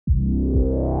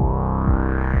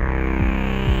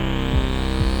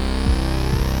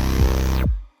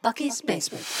Bucky's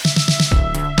Basement.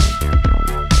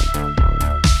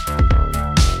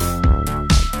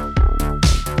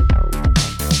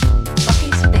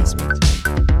 Bucky's Basement.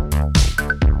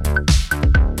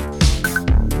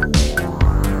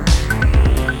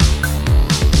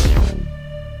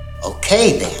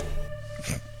 Okay, then.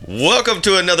 Welcome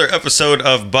to another episode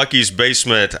of Bucky's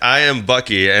Basement. I am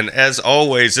Bucky, and as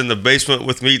always, in the basement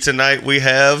with me tonight, we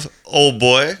have Old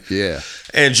Boy. Yeah.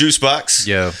 And Juicebox.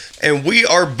 Yo. And we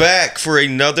are back for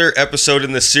another episode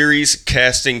in the series,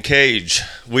 Casting Cage.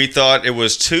 We thought it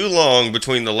was too long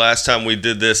between the last time we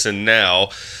did this and now,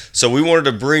 so we wanted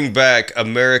to bring back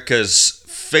America's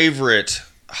favorite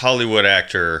Hollywood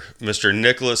actor, Mr.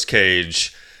 Nicolas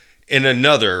Cage, in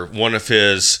another one of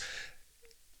his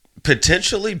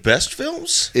potentially best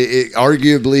films?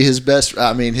 Arguably his best.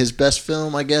 I mean, his best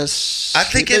film, I guess. I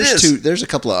think it is. There's a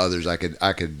couple of others I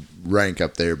could rank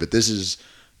up there, but this is,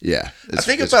 yeah. I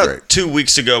think it's about great. 2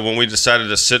 weeks ago when we decided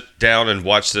to sit down and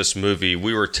watch this movie,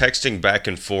 we were texting back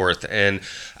and forth, and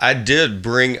I did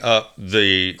bring up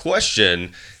the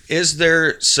question, is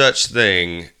there such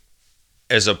thing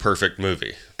as a perfect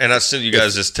movie? And I sent you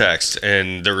guys this text,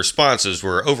 and the responses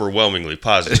were overwhelmingly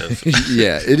positive.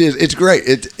 Yeah, it is. It's great.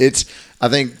 It's. I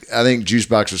think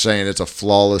Juicebox was saying it's a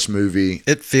flawless movie.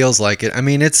 It feels like it. I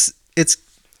mean, it's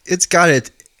got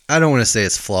it. I don't want to say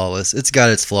it's flawless. It's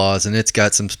got its flaws, and it's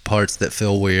got some parts that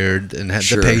feel weird, and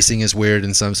Sure. the pacing is weird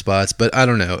in some spots. But I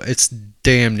don't know. It's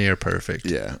damn near perfect.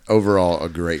 Yeah, overall a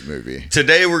great movie.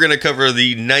 Today we're going to cover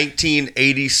the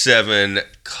 1987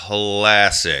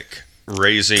 classic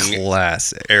Raising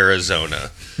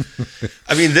Arizona.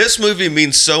 I mean, this movie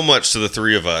means so much to the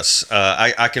three of us.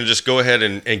 I can just go ahead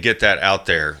and get that out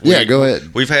there. Go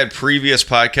ahead. We've had previous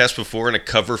podcasts before, and a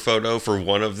cover photo for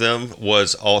one of them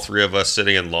was all three of us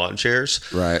sitting in lawn chairs.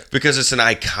 Right. Because it's an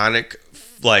iconic,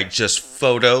 just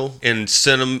photo in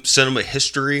cinema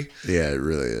history. Yeah, it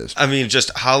really is. I mean, just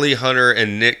Holly Hunter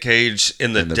and Nick Cage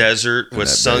in the desert with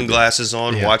sunglasses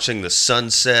on, watching the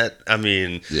sunset. I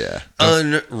mean,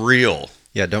 unreal.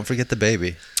 Yeah, don't forget the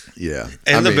baby. Yeah,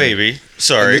 and the baby.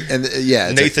 Sorry, and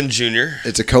Nathan Jr.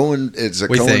 It's a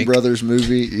Coen Brothers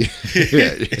movie.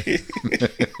 Yeah,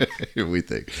 we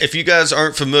think. If you guys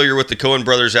aren't familiar with the Coen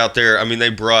Brothers out there, I mean, they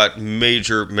brought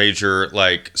major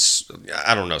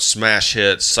smash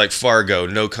hits like Fargo,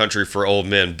 No Country for Old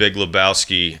Men, Big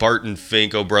Lebowski, Barton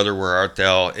Fink, Oh Brother Where Art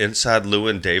Thou, Inside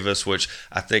Llewyn Davis, which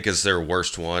I think is their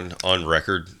worst one on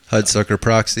record. Hudsucker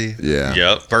Proxy. Yeah.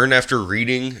 Yep. Burn After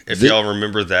Reading, if y'all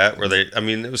remember that, where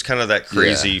it was kind of that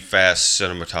crazy, fast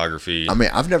cinematography. I mean,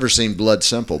 I've never seen Blood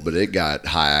Simple, but it got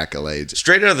high accolades.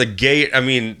 Straight out of the gate, I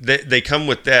mean, they come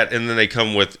with that, and then they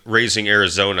come with Raising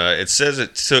Arizona. It says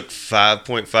it took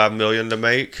 $5.5 million to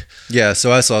make. Yeah,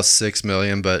 so I saw $6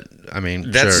 million, but I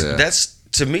mean, that's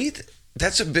to me,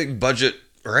 that's a big budget,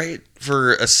 right,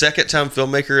 for a second-time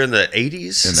filmmaker in the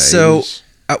 80s?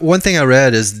 One thing I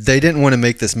read is they didn't want to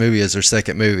make this movie as their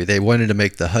second movie. They wanted to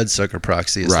make the Hudsucker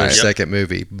Proxy as their second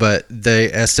movie, but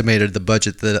they estimated the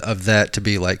budget of that to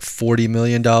be like $40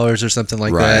 million or something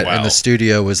like that. Wow. And the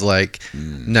studio was like,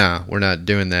 nah, we're not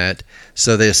doing that.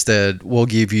 So they said, we'll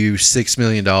give you $6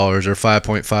 million or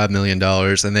 $5.5 million.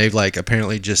 And they've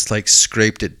apparently just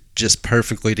scraped it just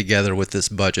perfectly together with this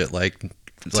budget.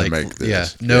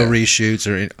 Reshoots,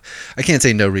 or I can't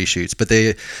say no reshoots, but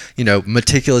they,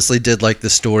 meticulously did the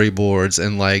storyboards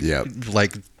and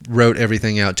wrote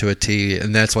everything out to a T,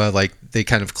 and that's why they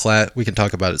kind of we can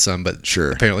talk about it some, but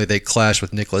apparently they clashed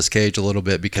with Nicolas Cage a little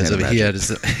bit because he had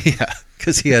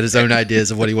his own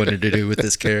ideas of what he wanted to do with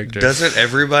this character. Doesn't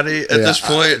everybody at this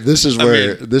point? This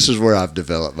is where I've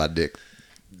developed my Nick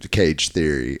Cage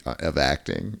theory of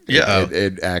acting.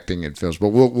 And acting in films, but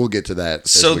we'll get to that.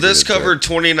 So this covered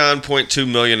 $29.2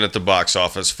 million at the box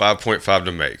office, 5.5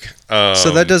 to make.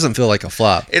 So that doesn't feel like a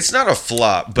flop. It's not a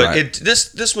flop, but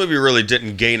this movie really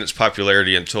didn't gain its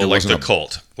popularity until The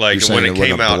Cult, when it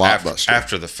came out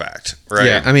after the fact, right?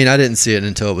 Yeah, I mean, I didn't see it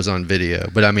until it was on video,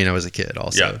 but I mean, I was a kid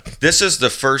also. Yeah, this is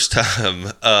the first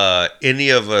time any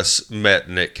of us met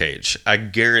Nick Cage. I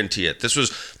guarantee it. This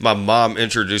was my mom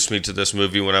introduced me to this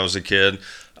movie when I was a kid.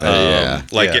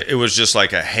 It was just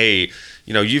like hey,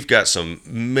 you've got some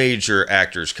major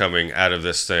actors coming out of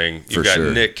this thing. You've got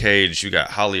Nick Cage, you've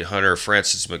got Holly Hunter,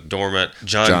 Frances McDormand,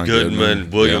 John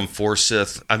Goodman, William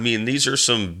Forsythe. I mean, these are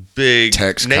some big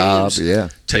Tex names.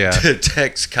 Cobb,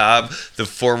 Tex Cobb, the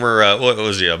former, what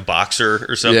was he, a boxer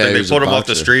or something? They pulled him off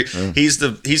the street. Yeah. He's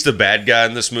the bad guy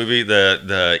in this movie,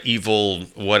 the evil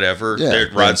whatever.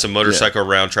 That rides a motorcycle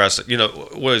around, tries to,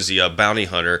 what is he, a bounty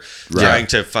hunter, trying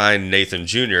to find Nathan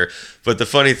Jr. But the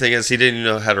funny thing is he didn't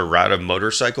know how to ride a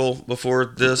motorcycle before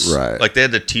this. Right. Like they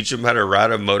had to teach him how to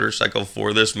ride a motorcycle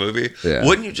for this movie. Yeah.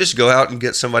 Wouldn't you just go out and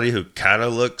get somebody who kind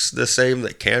of looks the same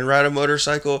that can ride a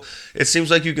motorcycle? It seems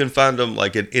like you can find them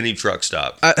like at any truck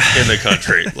stop in the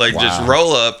country. Like just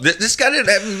roll up. This guy didn't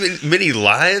have many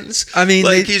lines. I mean,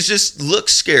 like he's just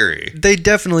looks scary. They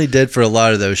definitely did for a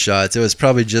lot of those shots. It was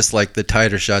probably just like the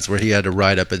tighter shots where he had to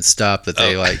ride up and stop that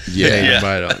they made him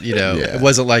ride on. You know, it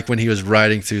wasn't like when he was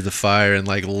riding through the fire and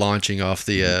like launching off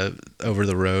the over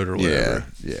the road or whatever.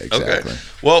 Yeah, exactly. Okay.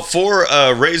 Well, for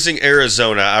Raising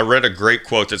Arizona, I read a great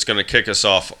quote that's going to kick us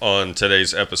off on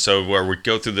today's episode where we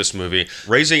go through this movie.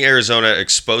 Raising Arizona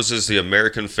exposes the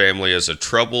American family as a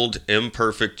troubled,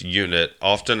 imperfect unit,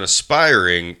 often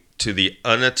aspiring to the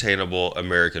unattainable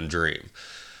American dream.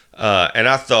 And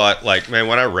I thought, like, man,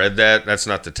 when I read that, that's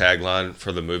not the tagline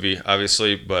for the movie,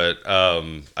 obviously, but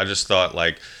I just thought,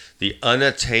 like, the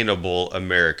unattainable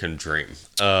American dream.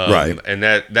 Right. And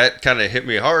that kind of hit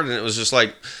me hard, and it was just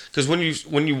like, because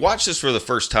when you watch this for the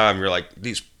first time, you're like,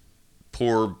 these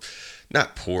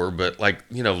not poor, but like,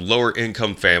 you know, lower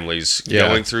income families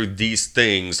going through these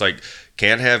things, like,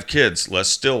 can't have kids, let's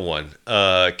steal one.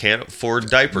 Can't afford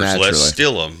diapers, let's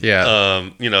steal them. Yeah.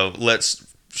 You know, let's,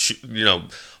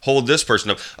 hold this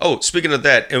person up. Oh, speaking of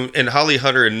that, and Holly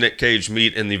Hunter and Nick Cage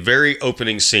meet in the very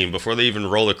opening scene before they even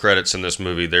roll the credits in this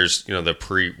movie. There's,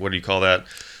 the what do you call that?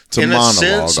 It's a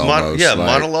monologue almost.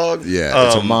 Monologue. Yeah,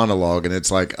 it's a monologue, and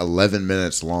it's like 11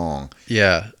 minutes long.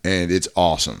 Yeah. And it's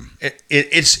awesome.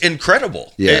 It's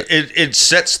incredible. Yeah. It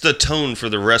sets the tone for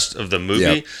the rest of the movie.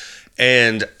 Yep.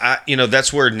 And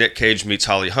that's where Nick Cage meets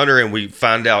Holly Hunter, and we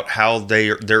find out how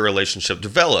their relationship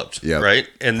developed, right?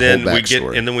 And then we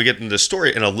get into the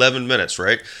story in 11 minutes,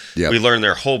 right? Yep. We learn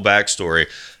their whole backstory,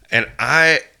 and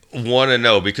I want to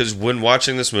know, because when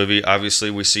watching this movie, obviously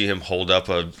we see him hold up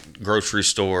a grocery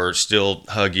store, steal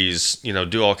Huggies,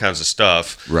 do all kinds of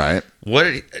stuff. Right.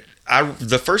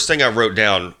 The first thing I wrote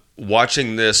down,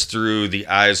 watching this through the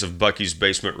eyes of Bucky's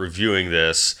Basement reviewing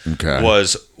this,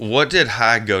 was, what did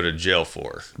High go to jail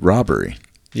for? Robbery.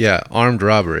 Yeah, armed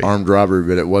robbery. Armed robbery,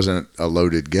 but it wasn't a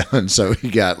loaded gun, so he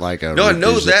got like a... No, I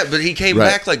know that, but he came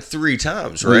back like 3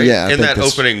 times, right? Well, yeah, in that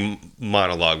opening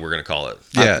monologue, we're going to call it.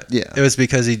 Yeah, yeah. It was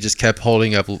because he just kept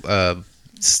holding up...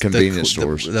 convenience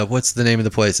stores. What's the name of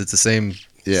the place? It's the same...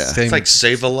 Yeah. It's like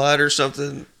Save a Lot or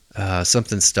something?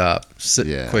 Something Stop.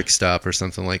 Quick Stop or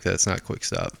something like that. It's not Quick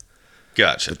Stop.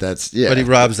 Gotcha. But But he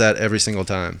robs that every single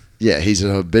time. Yeah, he's a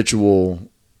habitual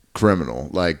criminal,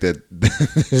 like that.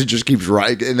 He just keeps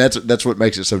right, and that's what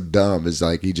makes it so dumb. Is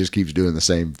like he just keeps doing the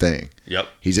same thing. Yep.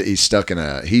 He's stuck in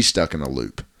a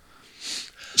loop.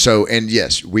 So, and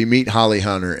yes, we meet Holly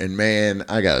Hunter, and man,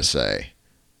 I gotta say,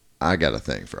 I got a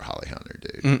thing for Holly Hunter,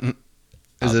 dude. Mm-mm.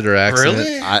 Is it her accent?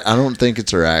 Really? I don't think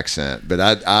it's her accent, but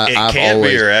I've can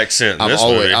always be her accent in this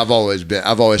movie. I've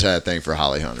always had a thing for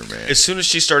Holly Hunter, man. As soon as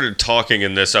she started talking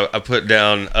in this, I put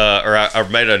down, I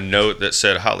made a note that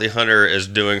said Holly Hunter is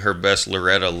doing her best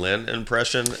Loretta Lynn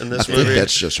impression in this movie. I think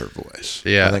that's just her voice.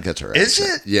 Yeah, I think that's her. Is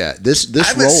accent. it? Yeah. This I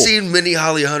haven't role. seen many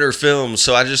Holly Hunter films,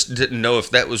 so I just didn't know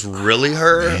if that was really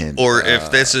her, or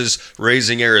if this is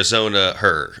Raising Arizona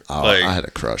her. I had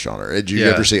a crush on her. Did you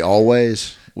ever see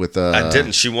Always? I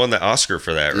didn't. She won the Oscar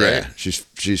for that, right? Yeah,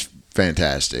 she's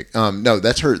fantastic. No,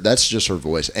 that's her. That's just her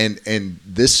voice. And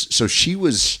this, so she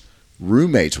was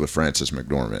roommates with Frances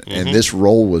McDormand, and this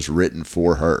role was written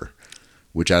for her,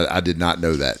 which I did not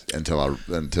know that until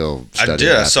studying. I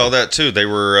did. I saw that too. They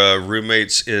were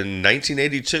roommates in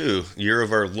 1982, year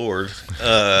of our Lord,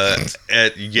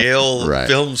 at Yale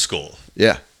Film School.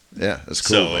 Yeah. Yeah, that's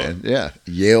cool, man. Yeah,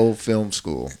 Yale Film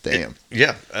School. Damn.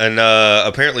 And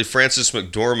apparently Frances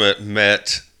McDormand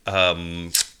met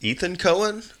Ethan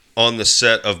Coen on the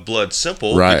set of Blood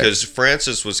Simple, because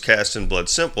Frances was cast in Blood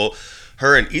Simple.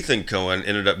 Her and Ethan Coen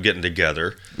ended up getting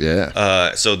together.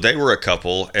 Yeah. So they were a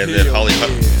couple, and then Holly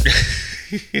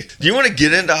Hunter. Do you want to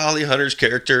get into Holly Hunter's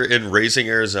character in Raising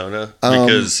Arizona?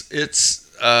 Because it's...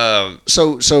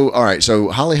 So all right. So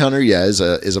Holly Hunter, is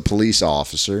a police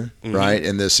officer, right?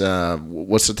 In this,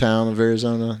 what's the town of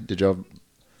Arizona? Did y'all?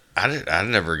 I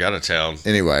never got a town.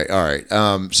 Anyway, all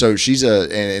right. So she's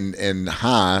and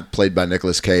High, played by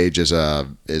Nicolas Cage, is a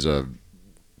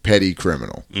petty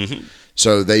criminal. Mm-hmm.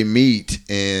 So they meet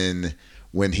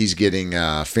when he's getting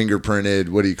fingerprinted.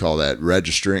 What do you call that?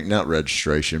 Not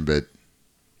registration, but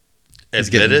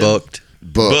he's getting booked.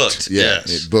 Booked. Yeah,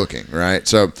 yes. Booking. Right.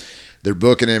 So. They're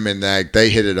booking him, and they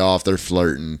hit it off. They're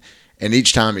flirting, and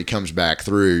each time he comes back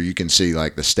through, you can see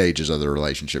like the stages of the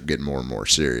relationship getting more and more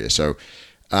serious. So,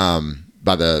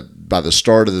 by the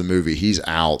start of the movie, he's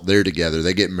out. They're together.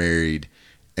 They get married,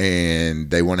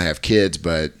 and they want to have kids,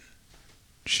 but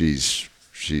she's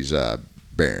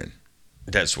barren.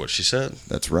 That's what she said.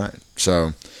 That's right.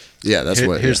 So, yeah, that's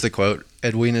Here's the quote: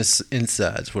 "Edwina's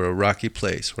insides were a rocky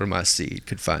place where my seed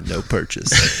could find no purchase."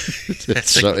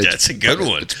 That's a good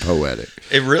one. It's poetic.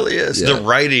 It really is. Yeah. The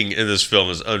writing in this film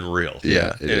is unreal.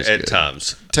 Yeah, it is at good.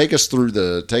 times. Take us through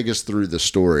the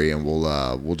story, and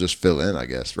we'll just fill in, I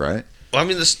guess, right? Well, I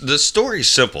mean, the story's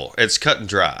simple. It's cut and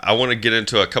dry. I want to get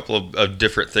into a couple of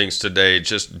different things today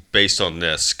just based on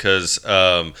this because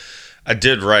I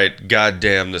did write, God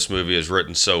damn, this movie is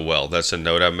written so well. That's a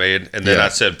note I made. And then I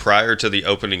said prior to the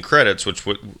opening credits,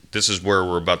 this is where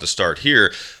we're about to start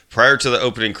here, prior to the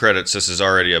opening credits, this is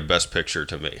already a best picture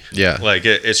to me. Yeah. Like,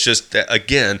 it's just,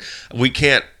 again, we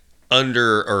can't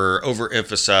under or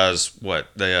overemphasize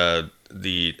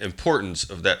the importance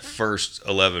of that first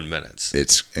 11 minutes.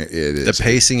 It is. The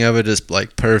pacing of it is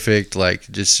like perfect. Like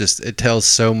just it tells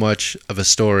so much of a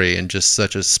story in just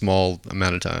such a small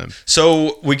amount of time.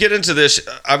 So we get into this.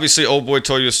 Obviously, old boy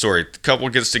told you a story. The couple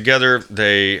gets together.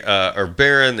 They are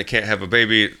barren. They can't have a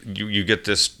baby. You get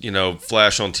this,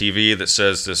 flash on TV that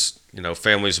says this,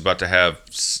 family's about to have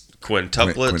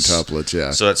quintuplets. Quintuplets,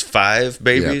 yeah. So that's 5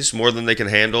 babies, more than they can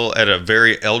handle at a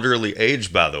very elderly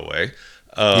age, by the way.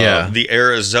 The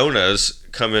Arizonas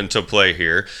come into play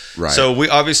here. Right. So we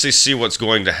obviously see what's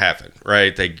going to happen,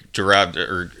 right? They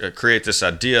create this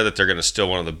idea that they're going to steal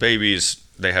one of the babies.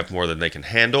 They have more than they can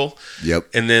handle. Yep.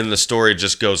 And then the story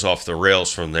just goes off the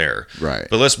rails from there. Right.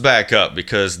 But let's back up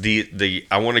because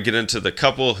I want to get into the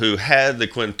couple who had the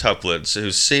quintuplets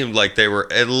who seemed like they were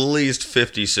at least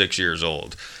 56 years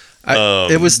old.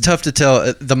 It was tough to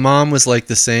tell. The mom was like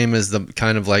the same as the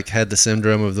kind of like had the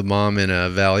syndrome of the mom in a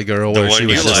Valley Girl, The where one she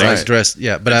was you just liked. like dressed.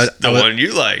 Yeah, but The one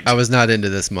you liked. I was not into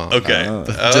this mom. Okay.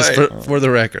 Just for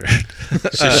the record.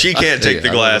 So she can't take the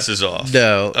glasses off.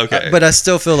 No. Okay. But I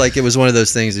still feel like it was one of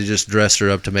those things that just dressed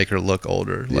her up to make her look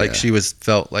older. Yeah. Like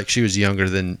felt like she was younger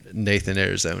than Nathan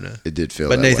Arizona. It did feel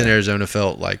But that Nathan way. Arizona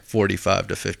felt like 45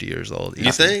 to 50 years old.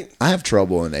 You think? I have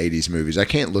trouble in 80s movies. I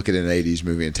can't look at an 80s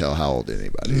movie and tell how old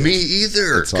anybody is. Me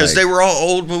either. It's Because like- they were all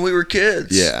old when we were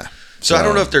kids. Yeah. So I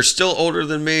don't know if they're still older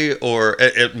than me or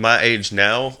at my age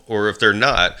now or if they're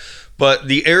not. But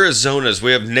the Arizonas,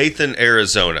 we have Nathan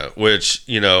Arizona, which,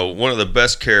 one of the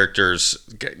best characters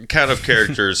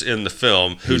in the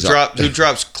film who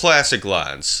drops classic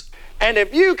lines. And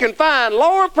if you can find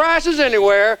lower prices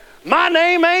anywhere, my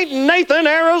name ain't Nathan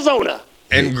Arizona.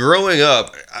 And growing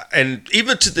up, and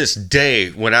even to this day,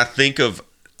 when I think of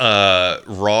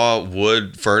raw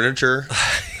wood furniture,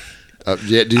 do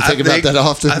you think about that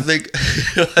often? I think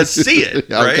I see it.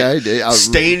 Right? Okay.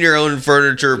 Stain your own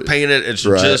furniture, paint it. It's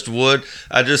Right. just wood.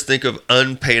 I just think of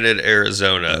Unpainted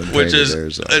Arizona, which is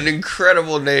Arizona. an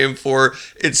incredible name for.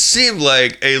 It seemed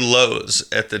like a Lowe's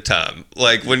at the time.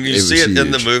 Like when you It see was it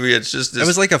in the huge. movie, it's just this. It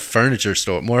was like a furniture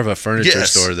store, more of a furniture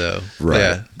Yes. store though. Right.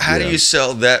 Yeah. How do Yeah. you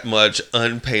sell that much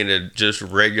unpainted, just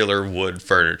regular wood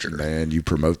furniture? Man, you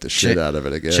promote the shit out of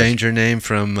it, I guess. Change your name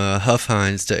from Huff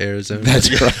Hines to Arizona. That's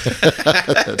right.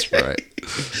 That's right.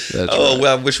 That's Oh, right.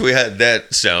 well, I wish we had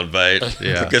that soundbite.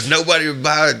 Yeah. Because nobody would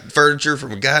buy furniture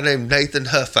from a guy named Nathan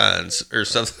Huffines or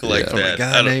something like Yeah. that. A guy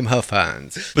I don't- named Huff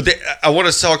Hines. But I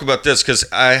want to talk about this because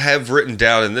I have written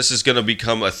down, and this is going to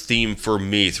become a theme for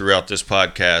me throughout this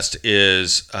podcast,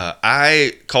 is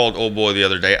I called Old Boy the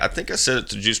other day. I think I said it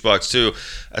to Juicebox too.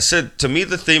 I said, to me,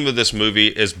 the theme of this movie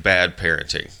is bad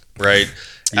parenting, right?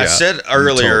 I Yeah. said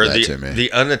earlier that to me. the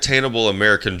unattainable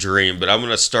American dream, but I'm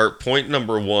going to start point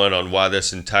number 1 on why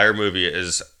this entire movie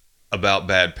is about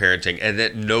bad parenting and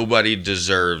that nobody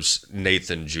deserves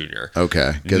Nathan Jr.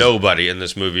 Okay. 'Cause- Nobody in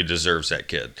this movie deserves that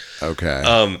kid. Okay.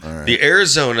 All right. The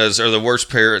Arizonas are the worst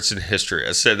parents in history.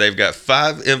 I said they've got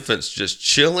 5 infants just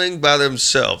chilling by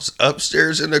themselves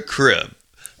upstairs in a crib,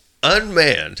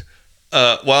 unmanned,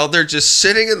 while they're just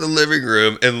sitting in the living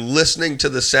room and listening to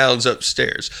the sounds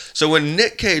upstairs. So when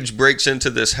Nick Cage breaks into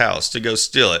this house to go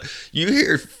steal it, you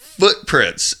hear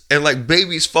footprints and like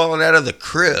babies falling out of the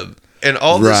crib and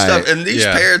all this Right. stuff. And these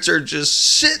Yeah. parents are just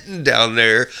sitting down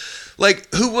there.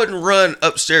 Like, who wouldn't run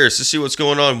upstairs to see what's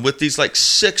going on with these like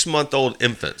 6-month-old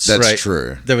infants? That's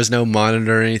true. There was no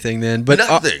monitor or anything then. But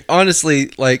Nothing.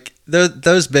 honestly, like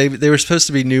those babies, they were supposed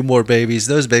to be newborn babies.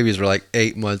 Those babies were like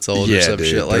 8 months old or Yeah, some dude.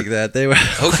 shit like that. They were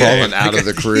Crawling out of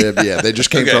the crib. Yeah, they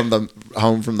just came Okay. from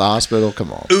home from the hospital.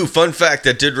 Come on. Ooh, fun fact.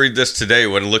 I did read this today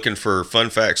when looking for fun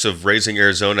facts of raising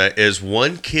Arizona is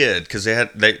one kid, because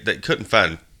they couldn't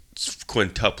find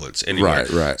quintuplets anyway.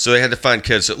 Right. So they had to find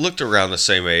kids that looked around the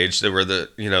same age. They were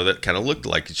that kind of looked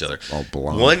like each other. All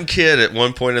blonde. One kid at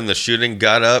one point in the shooting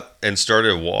got up and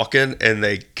started walking, and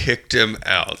they kicked him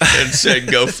out and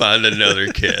said, "Go find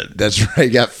another kid." That's right. He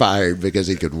got fired because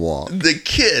he could walk. The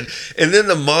kid, and then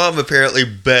the mom apparently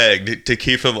begged to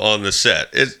keep him on the set.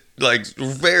 It's like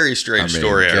very strange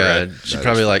story. I read. God, she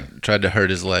probably tried to hurt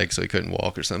his leg so he couldn't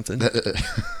walk or something.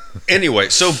 Anyway,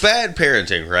 so bad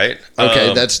parenting, right?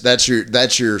 Okay, that's your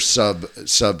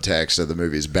subtext of the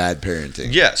movie is bad parenting.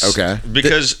 Yes. Okay.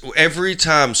 Because every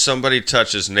time somebody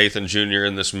touches Nathan Jr.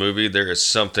 in this movie, there is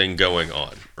something going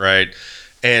on, right?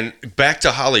 And back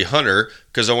to Holly Hunter,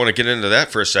 because I want to get into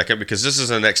that for a second, because this is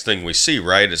the next thing we see,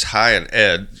 right? Is Hi and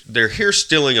Ed. They're here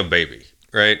stealing a baby.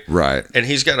 Right. And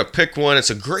he's got to pick one. It's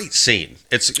a great scene.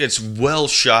 It's well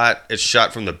shot. It's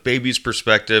shot from the baby's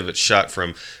perspective. It's shot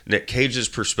from Nick Cage's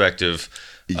perspective.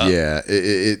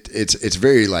 It's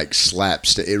very like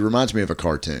slapstick. It reminds me of a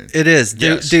cartoon. It is,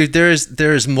 Yes. dude. There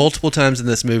is multiple times in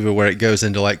this movie where it goes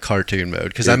into like cartoon mode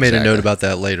because I made a note about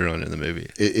that later on in the movie.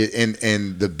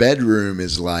 And the bedroom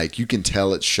is like you can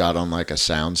tell it's shot on like a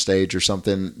sound stage or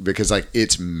something because like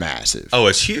it's massive. Oh,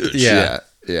 it's huge. Yeah.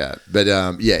 But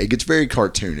it gets very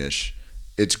cartoonish.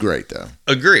 It's great though.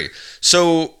 Agree.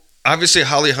 So obviously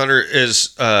Holly Hunter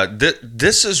is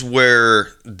this is where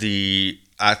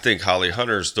I think Holly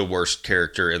Hunter's the worst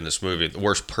character in this movie, the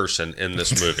worst person in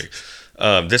this movie.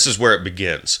 This is where it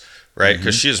begins, right?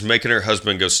 Because she is making her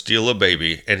husband go steal a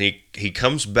baby, and he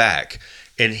comes back,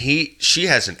 and she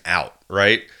has an out,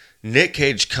 right? Nick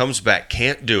Cage comes back,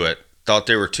 can't do it. Thought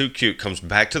they were too cute, comes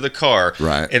back to the car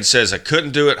and says, "I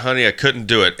couldn't do it, honey, I couldn't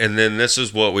do it." And then this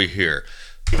is what we hear.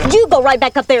 You go right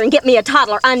back up there and get me a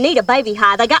toddler. I need a baby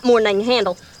high. They got more than they can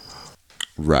handle.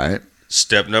 Right.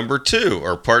 Step number 2,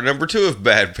 or part number 2 of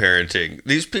bad parenting.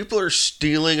 These people are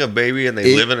stealing a baby and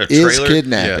they live in a trailer. It's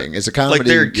kidnapping. It's a comedy. Like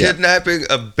they're kidnapping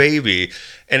a baby.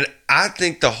 And I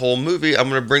think the whole movie, I'm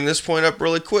going to bring this point up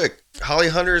really quick. Holly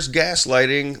Hunter's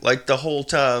gaslighting like the whole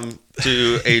time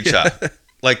to H.I.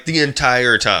 Like the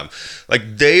entire time.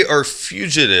 Like they are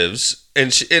fugitives.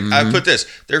 And I put this,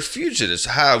 they're fugitives.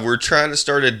 Hi, we're trying to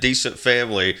start a decent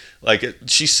family. Like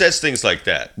she says things like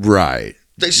that. Right.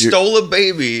 They stole a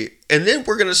baby, and then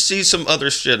we're gonna see some other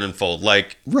shit unfold,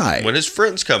 like when his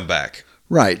friends come back.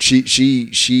 Right. She's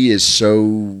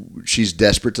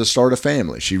desperate to start a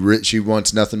family. She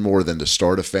wants nothing more than to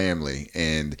start a family,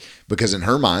 and because in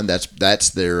her mind that's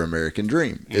their American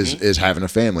dream is having a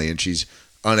family, and she's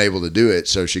unable to do it,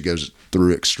 so she goes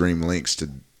through extreme lengths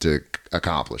to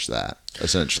accomplish that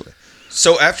essentially.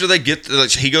 So after they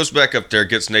he goes back up there,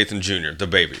 gets Nathan Jr., the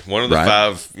baby, one of the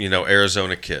 5,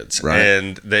 Arizona kids. Right.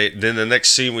 And then the next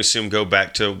scene we see them go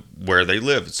back to where they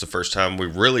live. It's the first time we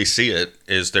really see it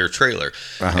is their trailer.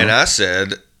 And I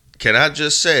said, can I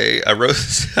just say, I wrote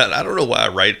this down. I don't know why I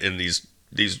write in these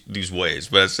ways,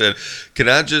 but I said, can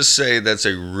I just say that's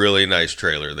a really nice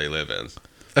trailer they live in?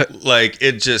 Like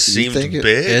it just seems big.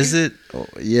 Is it?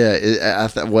 Yeah,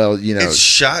 well, it's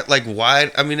shot like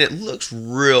wide. I mean, it looks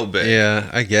real big. Yeah,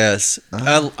 I guess.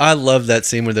 I love that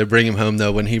scene where they bring him home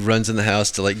though. When he runs in the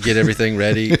house to like get everything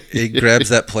ready, he grabs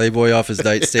that Playboy off his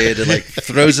nightstand and like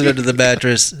throws it under the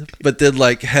mattress, but then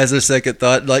like has a second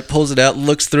thought, like pulls it out,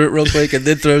 looks through it real quick, and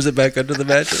then throws it back under the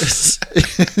mattress.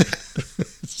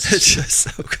 It's just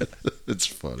so good. It's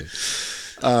funny.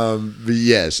 But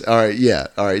yes. All right. Yeah.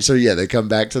 All right. So yeah, they come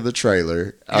back to the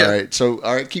trailer. All right. So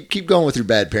all right, keep going with your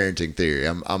bad parenting theory.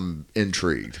 I'm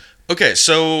intrigued. Okay.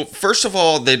 So first of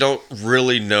all, they don't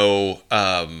really know.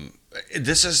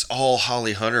 This is all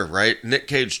Holly Hunter, right? Nick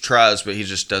Cage tries, but he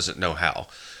just doesn't know how.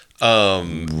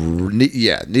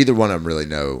 Neither one of them really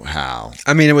know how.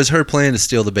 I mean, it was her plan to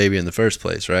steal the baby in the first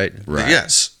place, right? Right.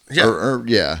 Yes.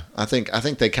 Yeah. I think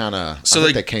they kind of. So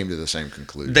they came to the same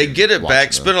conclusion. They get it back.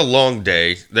 It's been a long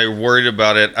day. They're worried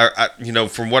about it.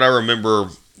 From what I remember,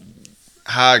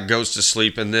 Hi goes to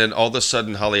sleep, and then all of a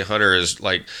sudden, Holly Hunter is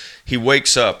like, he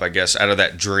wakes up, I guess, out of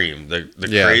that dream, the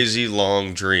crazy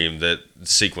long dream that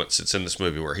sequence that's in this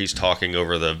movie where he's talking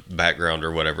over the background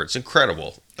or whatever. It's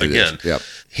incredible. Again,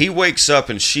 he wakes up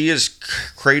and she is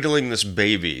cradling this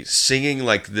baby, singing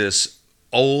like this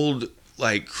old,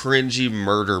 like cringy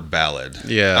murder ballad.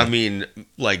 Yeah. I mean,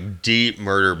 like deep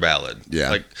murder ballad. Yeah.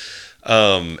 Like,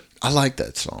 I like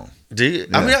that song. Do you?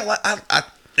 Yeah. I mean, I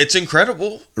it's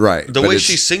incredible. Right. The way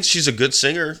she sings, she's a good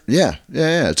singer. Yeah.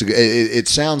 It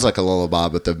sounds like a lullaby,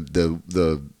 but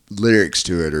the lyrics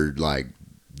to it are like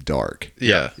dark.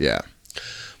 Yeah.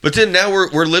 But then now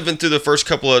we're living through the first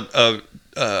couple of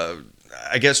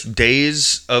I guess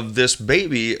days of this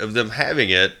baby, of them having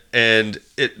it, and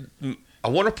I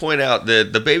want to point out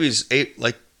that the baby's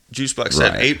Juicebox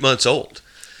said, Right. 8 months old.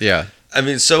 Yeah. I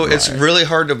mean, so it's Right. really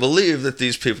hard to believe that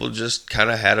these people just kind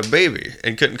of had a baby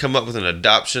and couldn't come up with an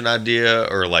adoption idea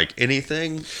or like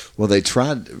anything. Well, they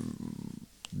tried.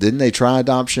 Didn't they try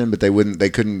adoption? But they wouldn't. They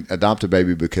couldn't adopt a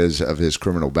baby because of his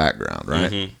criminal background,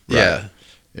 right? Mhm. Yeah.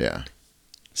 Yeah.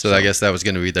 So I guess that was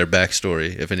going to be their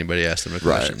backstory if anybody asked them a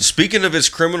Right. question. Speaking of his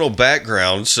criminal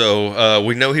background, so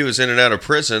we know he was in and out of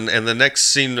prison, and the next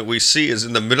scene that we see is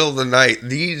in the middle of the night,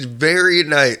 the very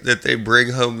night that they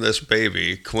bring home this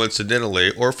baby,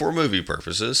 coincidentally, or for movie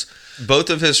purposes. Both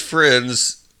of his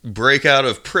friends break out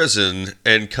of prison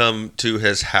and come to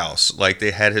his house. Like they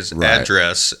had his Right.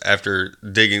 address after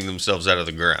digging themselves out of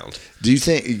the ground. Do you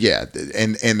think? Yeah,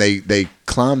 and they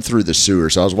climbed through the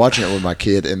sewer. So I was watching it with my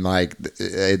kid, and like,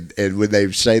 and when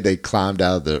they say they climbed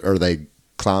out of they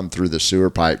climbed through the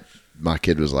sewer pipe, my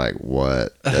kid was like,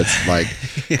 "What?" That's like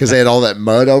because they had all that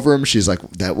mud over them. She's like,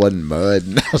 "That wasn't mud."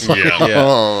 And I was like, Yeah.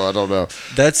 "Oh, I don't know."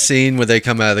 That scene when they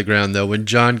come out of the ground, though, when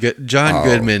John Oh.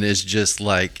 Goodman is just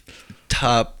like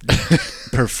top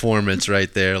performance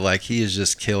right there. Like he is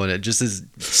just killing it. Just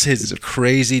his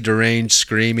crazy deranged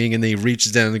screaming, and then he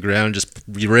reaches down to the ground, just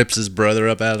rips his brother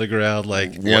up out of the ground.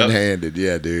 Like One-handed,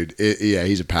 yeah, dude. Yeah,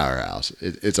 he's a powerhouse.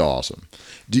 It's awesome.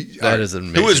 that is an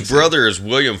amazing. Who his scene. brother is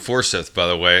William Forsythe, by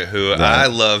the way, who I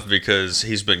love because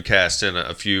he's been cast in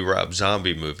a few Rob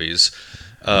Zombie movies.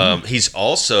 He's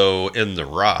also in The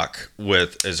Rock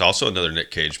is also another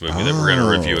Nick Cage movie that we're going to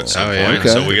review at some Oh, yeah. point. Okay.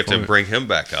 So we get to bring him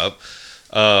back up.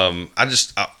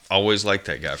 I always like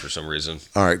that guy for some reason.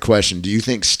 All right, question. Do you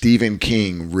think Stephen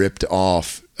King ripped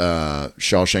off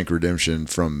Shawshank Redemption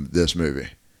from this movie?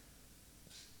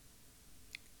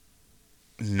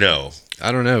 No.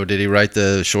 I don't know. Did he write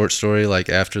the short story like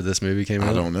after this movie came out?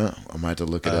 I don't know. I might have to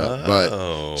look it up.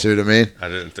 Oh. But see what I mean? I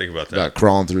didn't think about that. About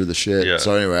crawling through the shit. Yeah.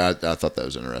 So anyway, I thought that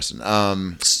was interesting.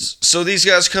 So these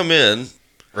guys come in,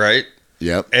 right?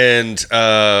 Yep. And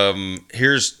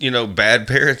here's bad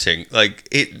parenting. Like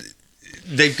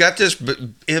they've got this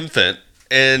infant,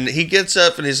 and he gets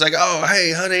up and he's like, "Oh,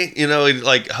 hey, honey," he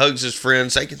like hugs his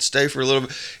friends. They can stay for a little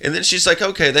bit, and then she's like,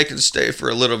 "Okay, they can stay for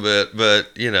a little bit,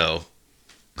 but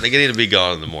they need to be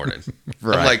gone in the morning."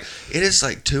 Right. I'm like, it is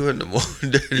like 2 a.m,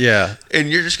 dude. Yeah.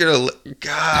 And you're just gonna,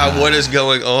 God, what is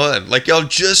going on? Like y'all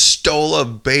just stole a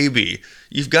baby.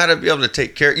 You've got to be able to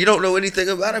take care. You don't know anything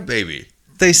about a baby.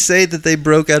 They say that they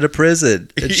broke out of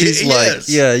prison, and she's Yes. like,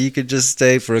 "Yeah, you could just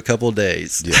stay for a couple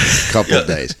days." Yeah, a couple of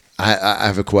days. I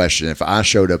have a question. If I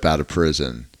showed up out of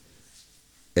prison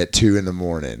at 2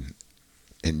 a.m,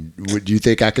 and would you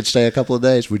think I could stay a couple of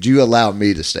days? Would you allow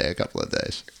me to stay a couple of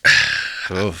days?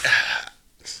 Oof.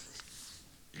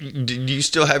 Do you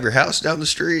still have your house down the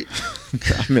street?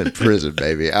 I'm in prison,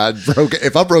 baby.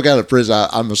 If I broke out of prison,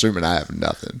 I'm assuming I have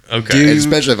nothing. Okay. And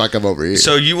especially if I come over here.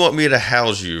 So you want me to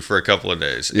house you for a couple of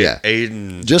days? Yeah.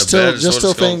 Aiden. just abed till is what it's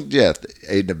called? things, yeah,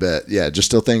 aid in a bit, yeah,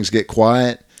 just till things get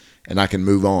quiet and I can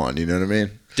move on. You know what I mean?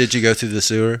 Did you go through the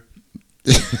sewer?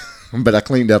 But I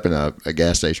cleaned up in a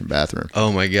gas station bathroom.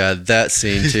 Oh my god, that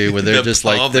scene too, where they're The just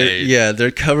like, pomade.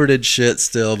 they're covered in shit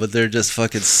still, but they're just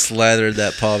fucking slathered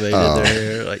that pomade Oh. in their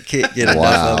hair, like can't get Wow.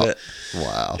 enough of it.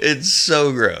 Wow! It's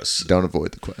so gross. Don't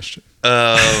avoid the question.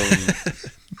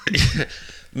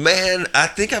 Man, I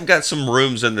think I've got some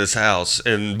rooms in this house,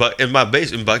 in my in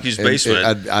Bucky's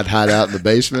basement. I'd hide out in the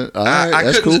basement. All right, I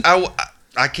that's couldn't. cool.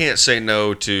 I can't say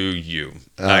no to you.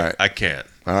 All right. I can't.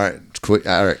 All right, quick.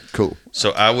 All right, cool.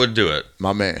 So I would do it.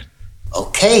 My man.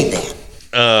 Okay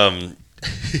then.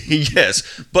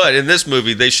 Yes, but in this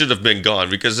movie they should have been gone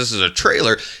because this is a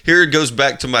trailer. Here it goes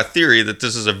back to my theory that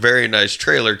this is a very nice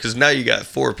trailer because now you got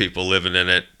 4 people living in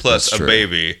it plus That's a true.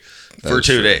 baby for That's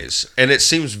 2 true. days, and it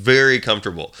seems very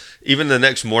comfortable. Even the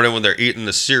next morning when they're eating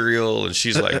the cereal and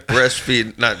she's like not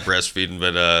breastfeeding,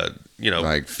 but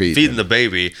Like feeding feeding the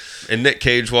baby, and Nick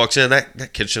Cage walks in.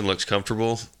 That kitchen looks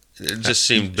comfortable. It just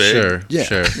seemed big. Sure, Yeah,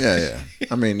 sure. yeah.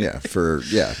 I mean, yeah,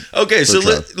 Okay, so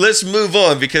sure. let's move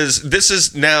on because this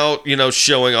is now,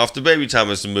 showing off the baby time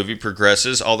as the movie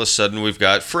progresses. All of a sudden, we've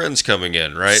got friends coming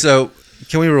in, right? So,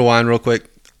 can we rewind real quick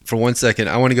for 1 second?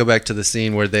 I want to go back to the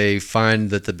scene where they find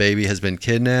that the baby has been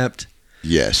kidnapped.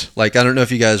 yes. Like, I don't know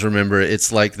if you guys remember,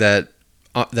 it's like that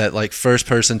like first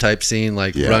person type scene,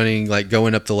 like Yeah. running, like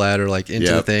going up the ladder, like into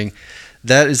the Yep. thing.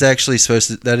 That is actually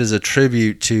that is a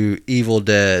tribute to Evil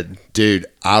Dead. Dude,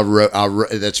 I wrote.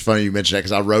 That's funny you mentioned that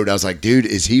because I was like, dude,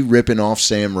 is he ripping off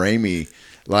Sam Raimi?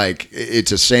 Like,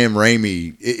 it's a Sam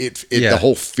Raimi. Yeah. The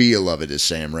whole feel of it is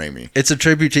Sam Raimi. It's a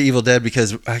tribute to Evil Dead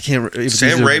because I can't.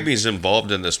 Sam Raimi's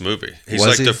involved in this movie. He's Was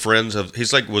like he? the friends of.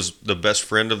 He's like was the best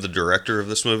friend of the director of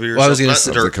this movie. Or Well, I was something. gonna Not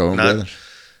say- dir- The Coen not- brothers?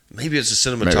 maybe it's a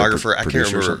cinematographer. I can't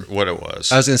remember something. what it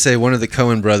was. I was gonna say one of the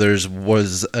Coen brothers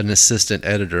was an assistant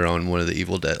editor on one of the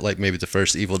Evil Dead, like maybe the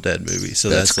first Evil Dead movie. So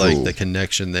that's cool. like the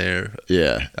connection there.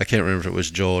 Yeah, I can't remember if it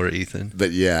was Joel or Ethan.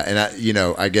 but yeah, and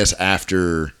I guess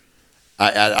after.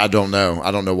 I don't know.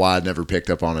 I don't know why I never picked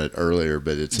up on it earlier,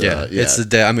 but it's it's a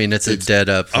dead. I mean, it's a dead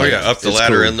up. Oh yeah, up the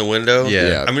ladder cool. in the window.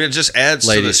 Yeah. I mean, it just adds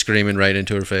Lady to the screaming right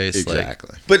into her face.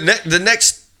 exactly. But the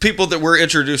next people that we're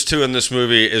introduced to in this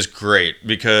movie is great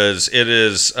because it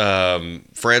is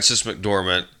Frances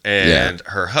McDormand and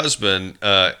her husband.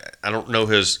 I don't know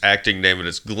his acting name, but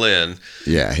it's Glenn.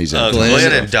 Yeah, he's in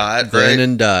Glenn and Dot. Glenn right?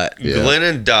 and Dot. Yeah. Glenn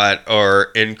and Dot are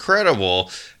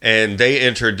incredible, and they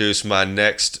introduce my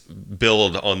next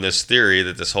build on this theory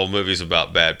that this whole movie is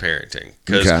about bad parenting.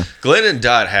 Because Glenn and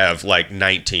Dot have like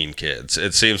 19 kids.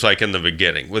 It seems like in the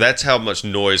beginning. Well, that's how much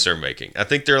noise they're making. I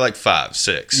think they're like 5,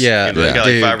 6. Yeah, they got like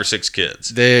dude, 5 or 6 kids.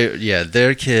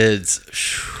 Their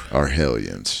kids are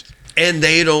hellions. And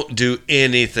they don't do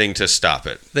anything to stop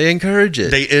it. They encourage it.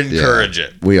 They encourage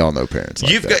it. We all know parents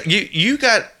like You've that. got you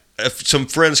got some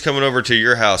friends coming over to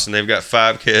your house, and they've got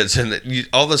 5 kids, and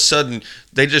all of a sudden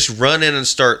they just run in and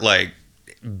start like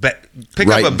pick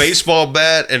up a baseball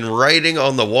bat and writing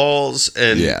on the walls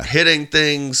and hitting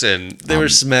things, and they were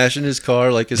smashing his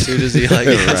car like as soon as he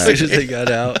as soon as they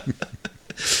got out.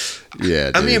 Yeah,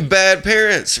 dude. I mean, bad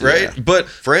parents, right? Yeah. But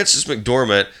Frances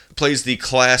McDormand plays the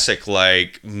classic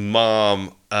like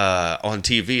mom on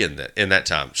TV in that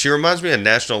time. She reminds me of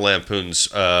National Lampoon's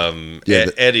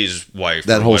Eddie's wife.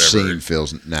 That whole whatever. scene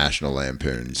feels National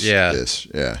Lampoon's. Yeah. This,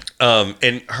 yeah.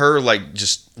 And her like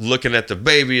just looking at the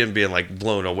baby and being like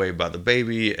blown away by the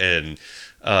baby, and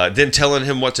then telling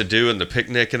him what to do in the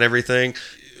picnic and everything.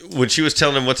 When she was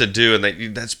telling him what to do,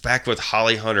 and that's back with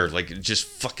Holly Hunter, like just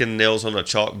fucking nails on a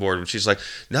chalkboard. And she's like,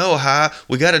 "No, Hi,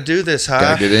 we got to do this, Hi.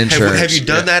 Gotta get insurance. Have you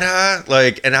done that, Hi?"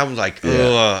 Like, and I'm like,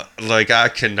 ugh, like I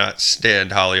cannot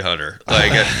stand Holly Hunter.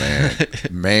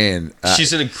 Like, man,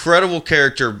 she's an incredible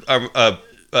character,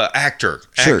 actress.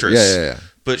 Yeah.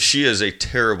 But she is a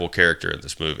terrible character in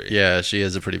this movie. Yeah, she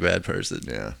is a pretty bad person.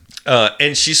 Yeah.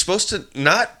 And she's supposed to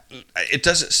not. It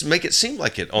doesn't make it seem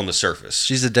like it on the surface.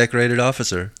 She's a decorated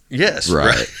officer. Yes,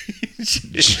 right.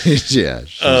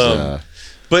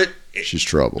 But she's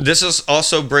trouble. This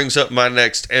also brings up my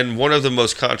next and one of the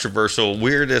most controversial,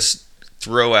 weirdest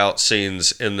throw-out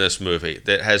scenes in this movie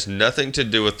that has nothing to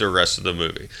do with the rest of the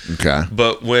movie. Okay.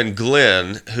 But when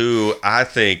Glenn, who I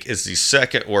think is the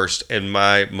second worst and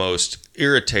my most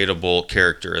irritatable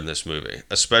character in this movie,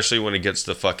 especially when he gets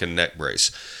the fucking neck brace.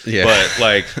 Yeah. But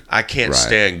like I can't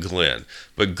stand Glenn.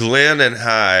 But Glenn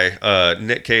and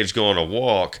Nick Cage go on a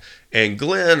walk, and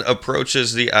Glenn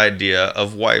approaches the idea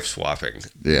of wife swapping.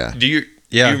 Yeah. Do you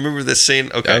remember this scene?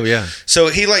 Okay. Oh yeah. So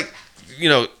he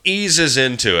eases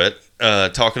into it,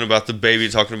 talking about the baby,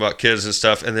 talking about kids and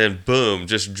stuff, and then boom,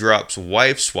 just drops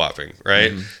wife swapping,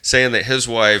 right? Mm-hmm. Saying that his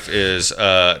wife is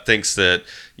thinks that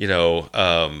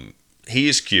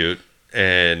he's cute,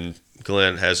 and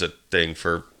Glenn has a thing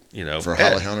for for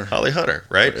Holly Hunter,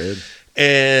 right?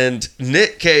 And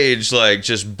Nick Cage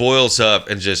just boils up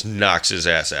and just knocks his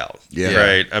ass out. Yeah.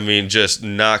 Right? I mean, just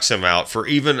knocks him out for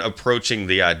even approaching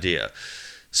the idea.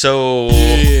 So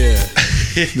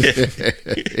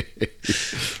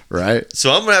right.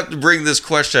 So I'm gonna have to bring this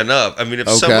question up. I mean, if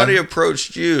somebody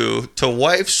approached you to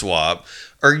wife swap,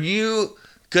 are you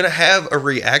gonna have a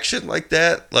reaction like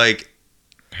that? Like,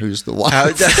 who's the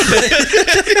wife?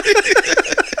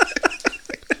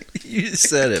 You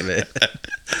said it, man.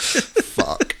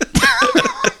 Fuck.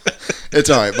 It's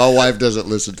all right. My wife doesn't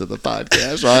listen to the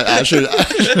podcast, right?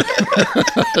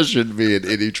 I shouldn't be in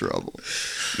any trouble.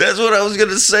 That's what I was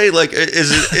gonna say. Like,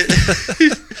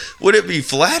 would it be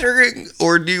flattering,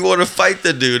 or do you want to fight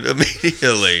the dude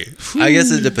immediately? I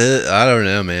guess it depends. I don't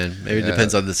know, man. Maybe it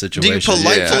depends on the situation. Do you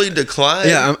politely decline?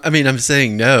 Yeah, I'm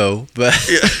saying no, but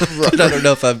I don't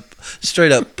know if I'm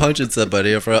straight up punching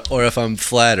somebody or if I'm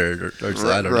flattered or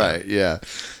I don't know. Right? Yeah.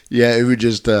 Yeah, it would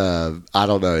just, I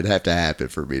don't know. It'd have to happen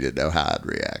for me to know how I'd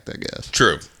react, I guess.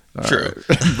 True. Right.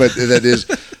 But that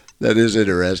is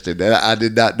interesting. I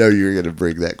did not know you were going to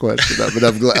bring that question up, but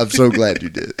I'm so glad you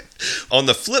did. On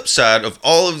the flip side of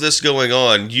all of this going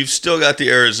on, you've still got the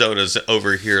Arizonas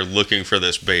over here looking for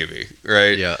this baby,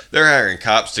 right? Yeah. They're hiring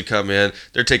cops to come in.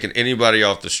 They're taking anybody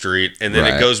off the street. And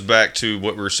then it goes back to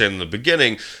what we were saying in the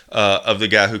beginning of the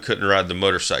guy who couldn't ride the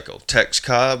motorcycle. Tex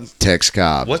Cobb.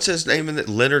 What's his name in it?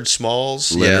 Leonard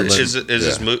Smalls? Is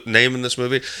his name in this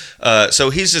movie?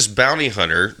 So he's this bounty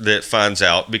hunter that finds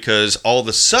out because all of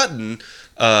a sudden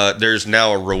there's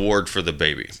now a reward for the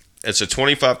baby. It's a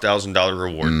 $25,000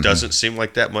 reward. Mm-hmm. Doesn't seem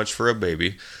like that much for a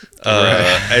baby.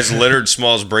 As Leonard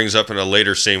Smalls brings up in a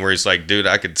later scene where he's like, dude,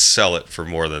 I could sell it for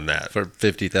more than that. For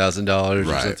 $50,000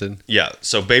 or something. Yeah.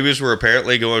 So babies were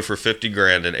apparently going for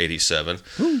 $50,000 in '87,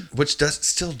 which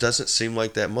still doesn't seem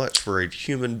like that much for a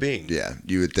human being. Yeah.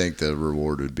 You would think the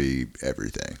reward would be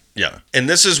everything. Yeah. And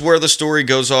this is where the story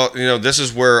goes off. This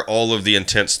is where all of the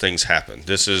intense things happen.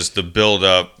 This is the build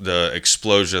up, the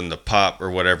explosion, the pop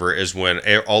or whatever is when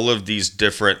all of these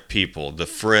different people, the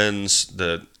friends,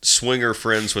 the swinger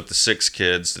friends with the 6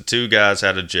 kids, the 2 guys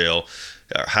out of jail,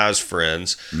 High's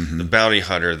friends, the bounty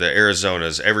hunter, the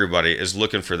Arizonas, everybody is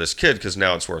looking for this kid because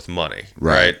now it's worth money.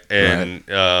 Right. And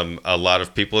a lot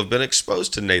of people have been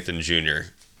exposed to Nathan Jr.,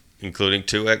 including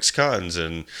 2 ex-cons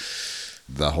and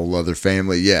the whole other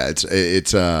family. Yeah,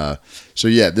 it's so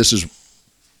yeah, this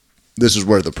is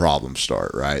where the problems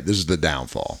start, right? This is the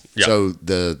downfall. Yeah. So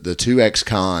the 2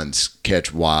 ex-cons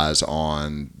catch wise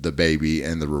on the baby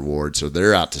and the reward, so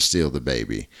they're out to steal the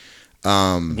baby.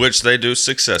 Which they do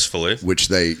successfully.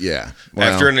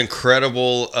 After an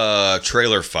incredible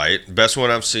trailer fight, best one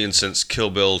I've seen since Kill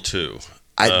Bill 2.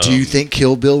 Do you think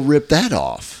Kill Bill ripped that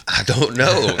off? I don't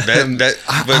know.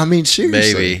 I mean,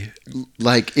 seriously, maybe.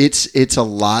 Like it's a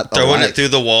lot. Throwing it through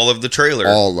the wall of the trailer,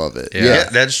 all of it. Yeah,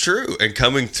 that's true. And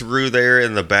coming through there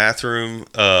in the bathroom,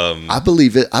 I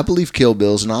believe it. I believe Kill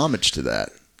Bill's an homage to that.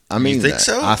 I mean, you think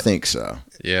so? I think so.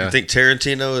 Yeah. I think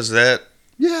Tarantino is that.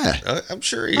 Yeah, I'm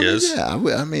sure he is. Yeah,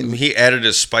 I mean, he added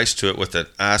his spice to it with an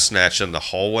eye snatch in the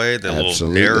hallway, the little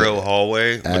narrow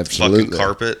hallway with fucking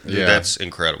carpet. Dude, that's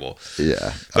incredible.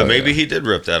 Yeah, but maybe he did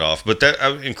rip that off. But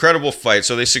that incredible fight.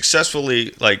 So they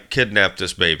successfully kidnapped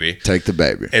this baby, take the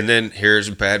baby, and then here's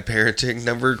bad parenting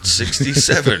number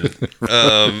 67.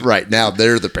 Right now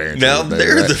they're the parents. Now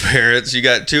they're the parents. You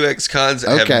got 2 ex-cons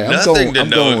that have nothing to know. I'm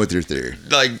going with your theory.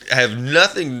 Have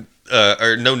nothing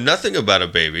or know nothing about a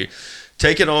baby.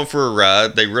 Take it on for a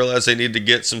ride. They realize they need to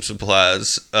get some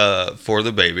supplies for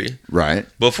the baby. Right.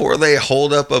 Before they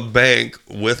hold up a bank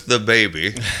with the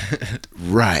baby.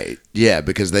 Right. Yeah,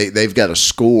 because they've got a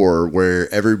score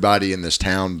where everybody in this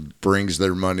town brings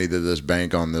their money to this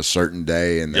bank on this certain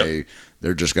day, and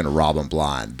they're just going to rob them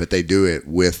blind. But they do it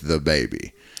with the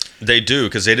baby. They do,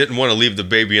 because they didn't want to leave the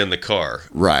baby in the car.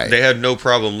 Right. They had no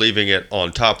problem leaving it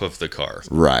on top of the car.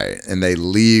 Right. And they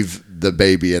leave the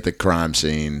baby at the crime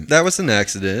scene. That was an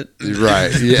accident. Right.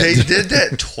 Yeah. They did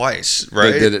that twice, right?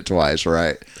 They did it twice,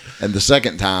 right? And the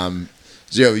second time,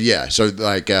 so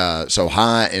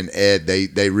High and Ed,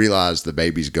 they realize the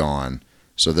baby's gone.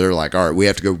 So they're like, all right, we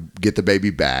have to go get the baby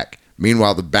back.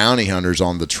 Meanwhile, the bounty hunter's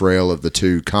on the trail of the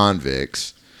 2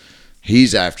 convicts.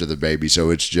 He's after the baby, so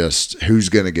it's just who's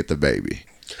going to get the baby.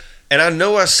 And I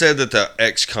know I said that the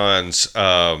ex-cons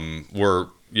were,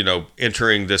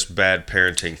 entering this bad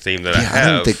parenting theme that I have.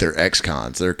 I don't think they're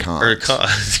ex-cons. They're cons. Or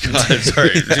cons, sorry.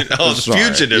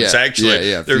 Fugitives, actually.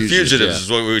 Yeah, they're fugitives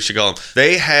is what we should call them.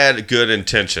 They had good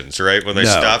intentions, right? When they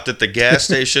stopped at the gas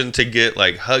station to get,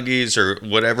 Huggies or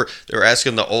whatever, they were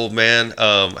asking the old man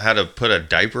how to put a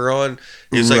diaper on.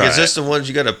 He's like, is this the ones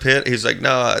you got to pin? He's like,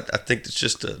 no, I think it's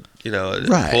just a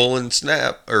pull and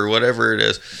snap or whatever it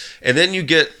is. And then you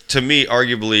get, to me,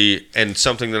 arguably, and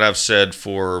something that I've said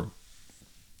for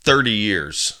 30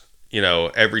 years,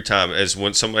 every time, as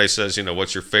when somebody says,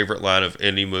 what's your favorite line of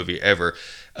any movie ever,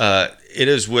 it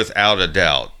is without a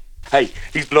doubt. Hey,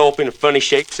 you blow up in a funny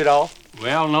shapes at all?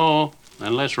 Well, no,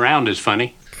 unless round is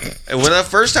funny. And when the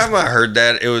first time I heard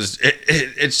that,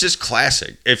 it's just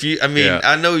classic.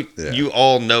 I know you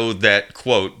all know that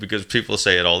quote because people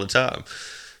say it all the time,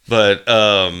 but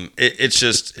it's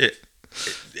just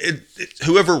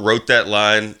whoever wrote that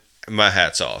line, my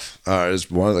hat's off. It's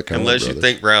one of the Coen unless brothers. You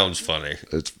think round's funny.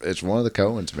 It's one of the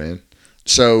Coens, man.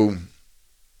 So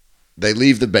they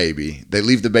leave the baby. They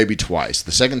leave the baby twice.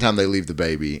 The second time they leave the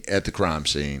baby at the crime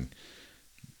scene,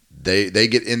 they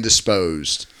get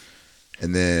indisposed.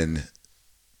 And then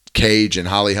Cage and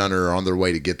Holly Hunter are on their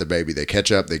way to get the baby. They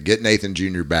catch up. They get Nathan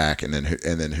Jr. back, and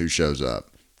then who shows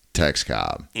up? Tex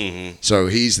Cobb. Mm-hmm. So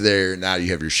he's there. Now you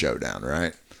have your showdown,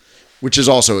 right? Which is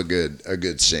also a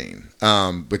good scene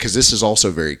because this is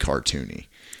also very cartoony.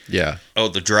 Yeah. Oh,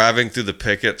 the driving through the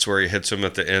pickets where he hits him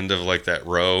at the end of that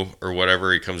row or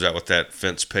whatever. He comes out with that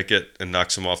fence picket and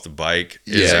knocks him off the bike.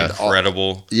 Is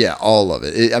incredible. All of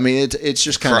it. It's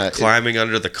just kind of climbing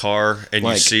under the car, and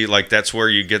you see that's where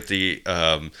you get the.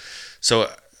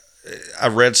 So I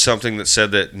read something that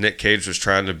said that Nick Cage was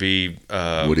trying to be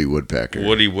Woody Woodpecker.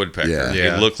 Yeah. He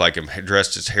looked like him,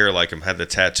 dressed his hair like him, had the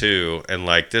tattoo, and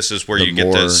this is where you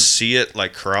get to see it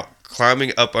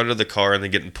climbing up under the car and then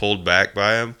getting pulled back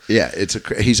by him. Yeah,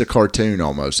 he's a cartoon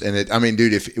almost. And I mean,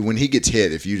 dude, when he gets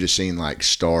hit, if you just seen like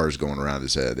stars going around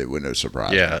his head, it wouldn't have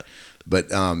surprised me. But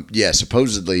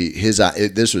supposedly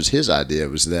this was his idea,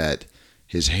 was that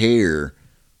his hair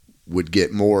would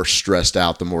get more stressed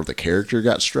out the more the character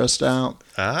got stressed out.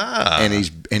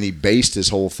 And he based his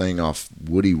whole thing off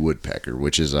Woody Woodpecker,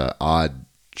 which is an odd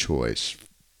choice.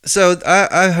 So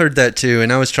I heard that too,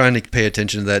 and I was trying to pay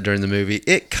attention to that during the movie.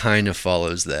 It kind of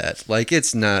follows that. Like,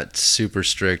 it's not super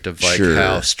strict of like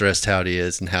how stressed out he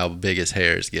is and how big his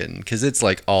hair is getting, because it's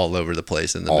like all over the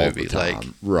place in the movie. The time. Like,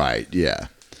 right, yeah.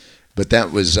 But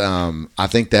that was, I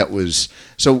think that was,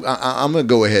 so I'm going to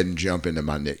go ahead and jump into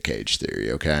my Nick Cage theory,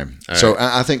 okay? So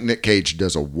I think Nick Cage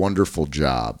does a wonderful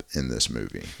job in this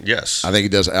movie. Yes. I think he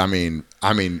does. I mean,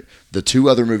 the two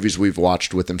other movies we've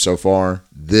watched with him so far,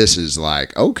 this is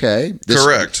like, okay. This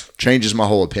Correct. Changes my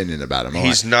whole opinion about him.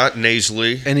 He's not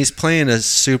nasally. And he's playing a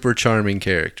super charming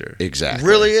character. Exactly.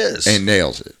 Really is. And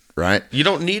nails it, right? You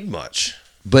don't need much.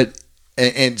 But...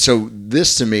 And so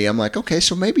this to me, I'm like, okay,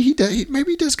 so maybe he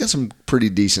does got some pretty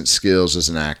decent skills as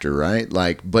an actor, right?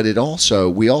 Like, but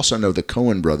we also know the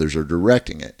Coen brothers are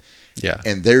directing it,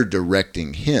 and they're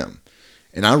directing him.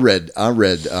 And I read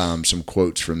some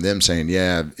quotes from them saying,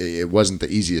 it wasn't the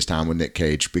easiest time with Nick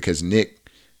Cage because Nick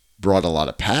brought a lot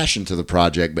of passion to the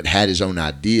project, but had his own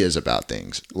ideas about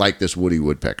things, like this Woody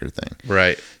Woodpecker thing.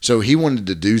 Right. So he wanted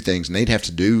to do things, and they'd have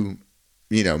to do,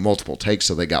 multiple takes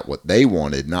so they got what they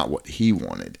wanted, not what he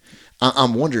wanted.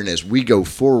 I'm wondering, as we go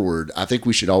forward, I think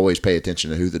we should always pay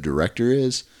attention to who the director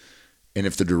is. And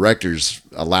if the director's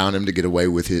allowing him to get away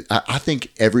with it, I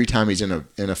think every time he's in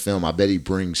a film, I bet he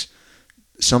brings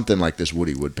something like this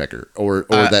Woody Woodpecker or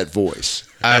that voice.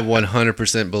 I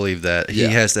 100% believe that. He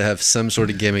has to have some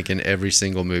sort of gimmick in every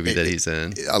single movie that he's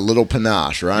in. A little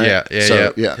panache, right?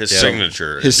 Yeah. His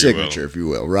signature. If you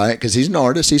will, right? Because he's an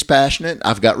artist. He's passionate.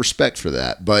 I've got respect for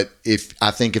that. But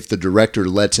I think if the director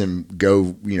lets him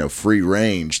go, free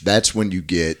range, that's when you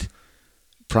get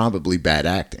probably bad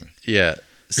acting. Yeah.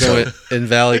 So in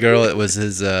Valley Girl, it was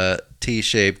his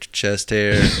T-shaped chest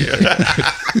hair.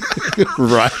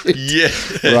 Right. Yeah.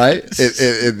 Right.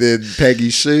 And then Peggy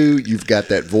Sue, you've got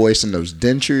that voice and those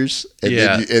dentures. And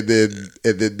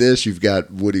then this, you've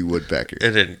got Woody Woodpecker.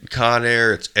 And then Con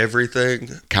Air, it's everything.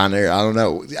 Con Air, I don't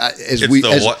know.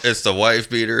 It's the wife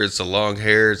beater. It's the long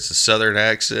hair. It's the Southern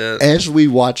accent. As we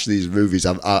watch these movies,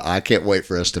 I can't wait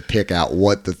for us to pick out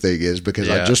what the thing is, because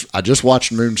I just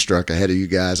watched Moonstruck ahead of you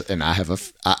guys, and I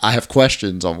have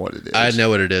questions on what it is. I know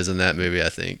what it is in that movie. I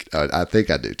think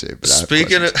I do too. But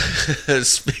speaking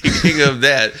of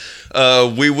that,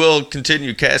 we will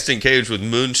continue casting Cage with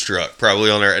Moonstruck probably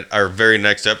on our very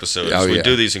next episode. We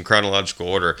do these in chronological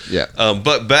order. Yeah.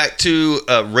 But back to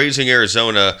Raising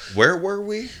Arizona. Where were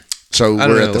we? So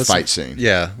we're at the fight scene.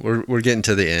 Yeah, we're getting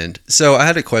to the end. So I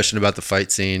had a question about the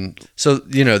fight scene. So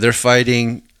they're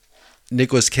fighting.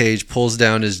 Nicolas Cage pulls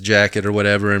down his jacket or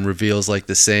whatever and reveals like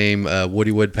the same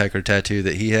Woody Woodpecker tattoo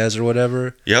that he has or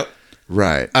whatever. Yep.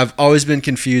 Right. I've always been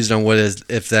confused on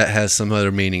if that has some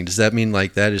other meaning. Does that mean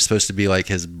like that is supposed to be like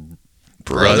his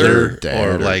brother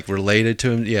or like related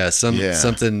to him? Yeah,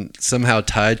 something somehow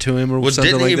tied to him or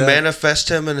something like that. Didn't he manifest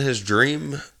him in his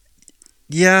dream?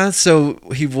 Yeah, so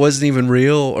he wasn't even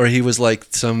real, or he was like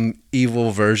some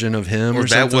evil version of him, or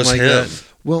something like that.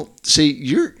 Well, see,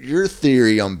 your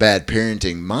theory on bad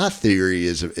parenting. My theory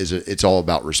is it's all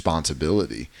about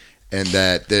responsibility, and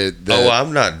that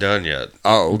I'm not done yet.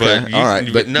 Oh, okay, all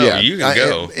right, but no, you can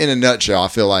go. In a nutshell, I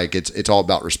feel like it's all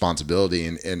about responsibility,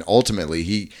 and ultimately,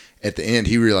 he at the end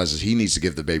he realizes he needs to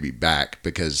give the baby back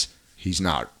because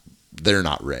they're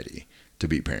not ready to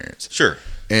be parents. Sure.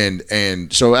 And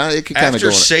so it could kind of go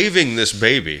after saving this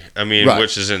baby. I mean,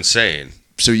 which is insane.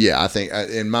 So yeah, I think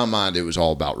in my mind it was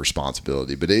all about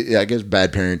responsibility, but I guess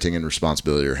bad parenting and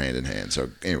responsibility are hand in hand. So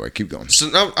anyway, keep going. So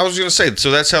now, I was going to say,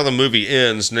 so that's how the movie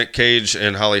ends. Nick Cage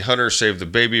and Holly Hunter save the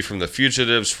baby from the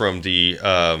fugitives, from the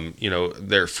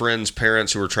their friends'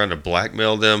 parents who were trying to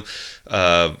blackmail them,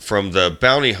 from the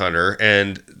bounty hunter.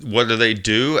 And what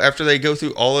do after they go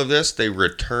through all of this? They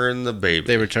return the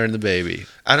baby.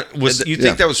 You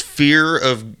think that was fear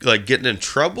of like getting in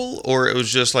trouble, or it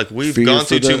was just like we've gone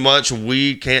through too much?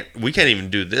 We can't even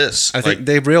do this. I think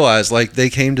they realized, like, they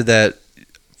came to that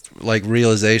like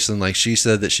realization. Like, she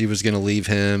said that she was going to leave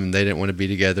him, and they didn't want to be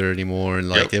together anymore, and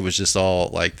like it was just all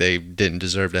like they didn't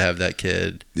deserve to have that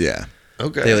kid. Yeah.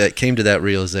 Okay. They came to that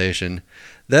realization.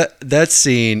 That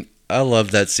scene, I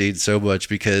love that scene so much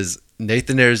because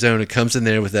Nathan Arizona comes in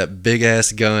there with that big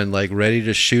ass gun, like ready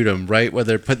to shoot him right where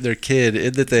they're putting their kid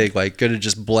in the thing, like going to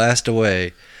just blast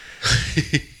away.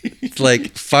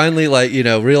 like finally like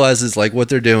realizes like what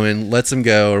they're doing, lets him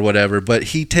go or whatever, but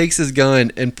he takes his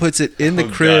gun and puts it in the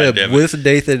crib with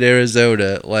Nathan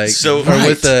Arizona, like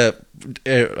with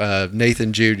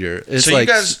Nathan Jr. It's so like,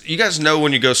 you guys know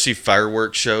when you go see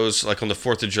fireworks shows like on the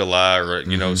 4th of July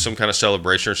or some kind of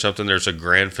celebration or something, there's a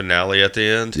grand finale at the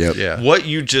end. Yep. Yeah. What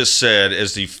you just said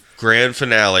is the grand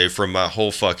finale from my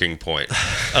whole fucking point.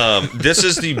 This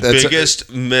is the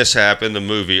biggest mishap in the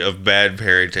movie of bad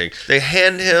parenting. They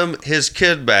hand him his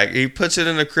kid back. He puts it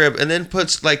in a crib and then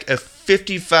puts like a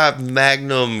 55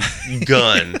 Magnum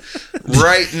gun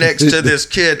right next to this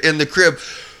kid in the crib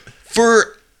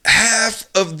for half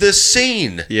of the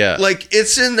scene. Yeah. Like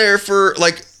it's in there for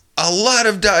like a lot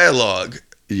of dialogue.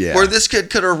 Yeah. Where this kid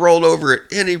could have rolled over at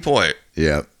any point.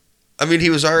 Yeah. I mean,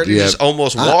 he was already just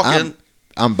almost walking.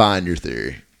 I'm buying your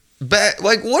theory.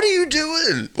 Like, what are you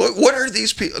doing? What are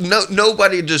these people?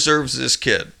 Nobody deserves this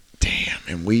kid. Damn,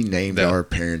 and we named our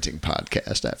parenting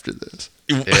podcast after this.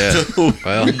 Yeah,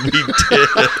 well, we did.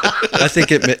 Oh, I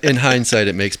think in hindsight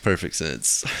it makes perfect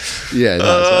sense. Yeah.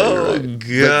 Oh right.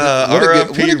 God!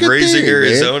 R.I.P. Raising theory,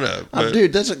 Arizona.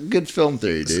 Dude, that's a good film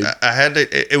theory, dude. I had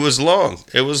to. It was long.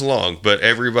 But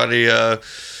everybody. I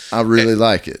really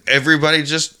like it. Everybody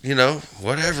just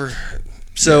whatever.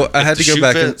 So I had to go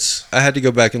back. I had to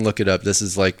go back and look it up. This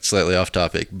is like slightly off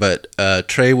topic, but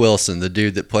Trey Wilson, the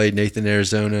dude that played Nathan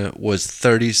Arizona, was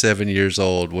 37 years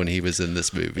old when he was in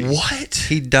this movie. What?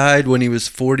 He died when he was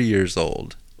 40 years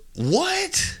old.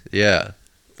 What? Yeah,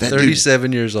 That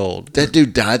 37 years old. That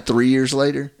dude died 3 years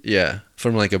later. Yeah,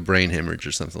 from like a brain hemorrhage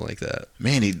or something like that.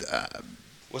 Man, he.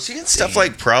 Was he in stuff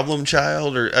like Problem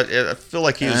Child, or I feel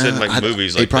like he was in like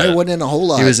movies like he probably that. wasn't in a whole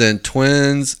lot. He was in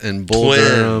Twins and Bull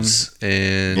Durham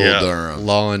and Yeah. Durham.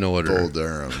 Law and Order. Bull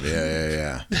Durham.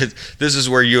 Yeah. This is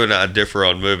where you and I differ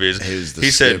on movies. He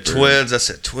said skipper. Twins. I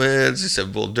said Twins. He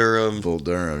said Bull Durham. Bull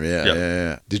Durham. Yep.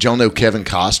 Yeah. Did y'all know Kevin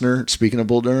Costner, speaking of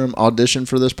Bull Durham, auditioned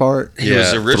for this part? He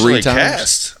was Yeah. originally 3 times?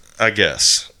 cast, I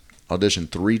guess. Auditioned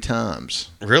 3 times.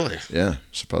 Really? Yeah,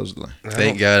 supposedly.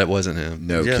 Thank God it wasn't him.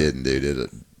 No Yeah. kidding, dude.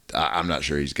 I'm not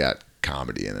sure he's got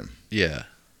comedy in him. Yeah,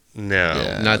 No.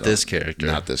 Yeah. not this character.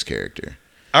 Not this character.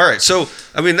 All right. So,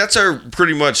 I mean, that's our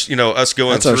pretty much, us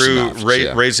going That's our through synopsis,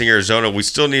 yeah. Raising Arizona. We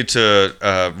still need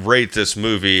to rate this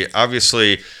movie.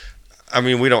 Obviously, I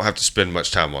mean, we don't have to spend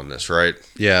much time on this, right?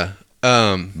 Yeah.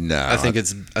 No, I think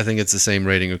it's the same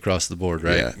rating across the board,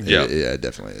 right? Yeah. Yeah, it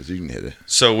definitely is. You can hit it.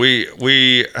 So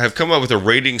we have come up with a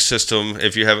rating system.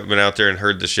 If you haven't been out there and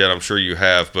heard this yet, I'm sure you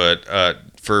have. But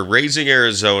for Raising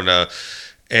Arizona,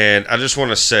 and I just want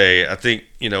to say, I think,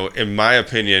 in my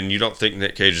opinion, you don't think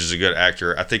Nick Cage is a good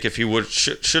actor. I think if he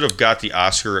should have got the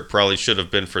Oscar, it probably should have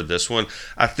been for this one.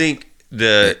 I think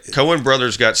the Coen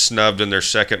brothers got snubbed in their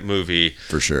second movie.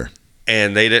 For sure.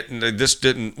 And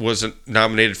wasn't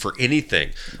nominated for anything.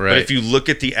 Right. But if you look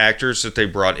at the actors that they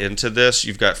brought into this,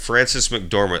 you've got Frances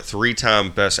McDormand,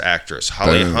 3-time Best Actress.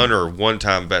 Holly Hunter,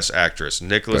 1-time Best Actress.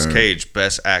 Nicolas Cage,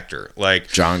 Best Actor. Like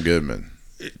John Goodman.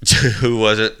 who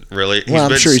wasn't really? Well,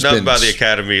 I'm He's sure been he's snubbed been- by the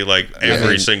Academy like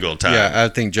every single time. Yeah, I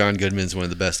think John Goodman's one of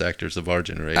the best actors of our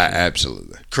generation.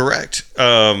 Absolutely. Correct.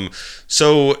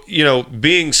 So,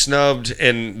 being snubbed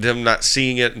and them not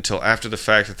seeing it until after the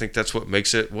fact, I think that's what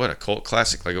makes it, a cult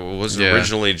classic. Like, it wasn't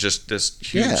originally just this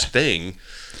huge thing.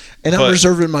 And But- I'm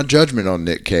reserving my judgment on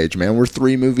Nick Cage, man. We're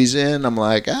 3 movies in. I'm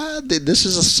like, this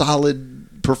is a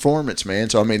solid performance, man.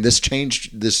 So, I mean, this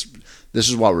changed this. This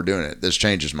is why we're doing it. This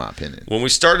changes my opinion. When we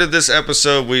started this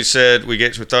episode, we said we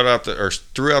threw out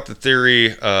the theory: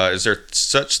 is there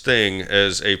such thing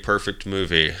as a perfect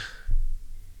movie?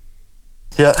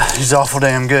 Yeah, he's awful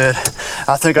damn good.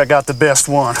 I think I got the best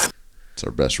one. It's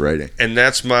our best rating. And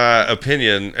that's my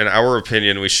opinion, and our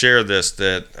opinion. We share this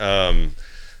that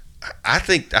I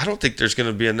don't think there's going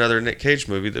to be another Nick Cage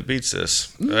movie that beats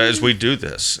this as we do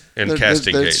this in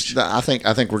casting Cage. I think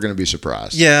we're going to be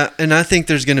surprised. Yeah, and I think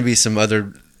there's going to be some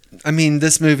other. I mean,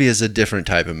 this movie is a different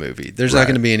type of movie. There's not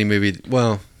going to be any movie.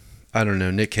 Well, I don't know.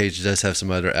 Nick Cage does have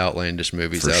some other outlandish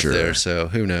movies out there, so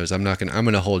who knows? I'm going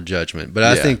to hold judgment, but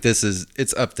I think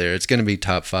it's up there. It's going to be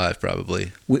top 5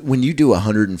 probably. When you do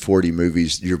 140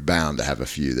 movies, you're bound to have a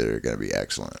few that are going to be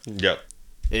excellent. Yep.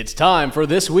 It's time for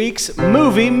this week's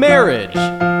Movie Marriage. I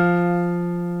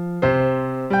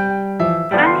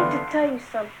need to tell you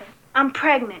something. I'm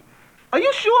pregnant. Are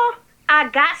you sure? I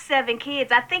got 7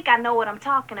 kids. I think I know what I'm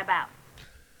talking about.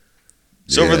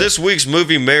 So for this week's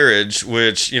Movie Marriage,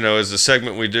 which, is the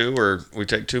segment we do where we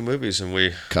take 2 movies and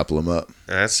we Couple them up.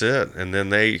 that's it. And then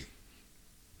they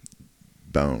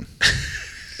Bone.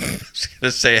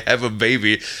 gonna say have a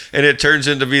baby, and it turns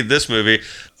into be this movie.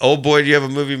 Old boy, do you have a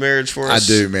movie marriage for us? I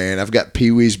do, man. I've got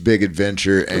Pee-wee's Big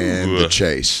Adventure and The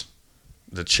Chase.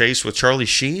 The Chase with Charlie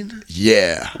Sheen?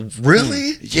 Yeah.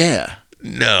 Really? Yeah.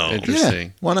 No. Interesting.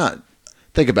 Yeah. Why not?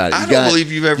 Think about it. I don't believe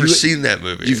you've ever seen that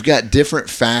movie. You've got different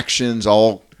factions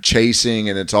all chasing,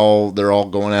 and they're all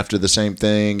going after the same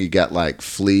thing. You got like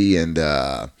Flea and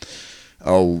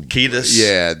Ketis.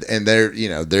 Yeah, and they're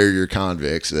your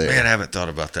convicts there. Man, I haven't thought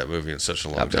about that movie in such a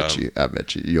long time. I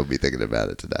bet you'll be thinking about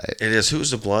it today. It is. Who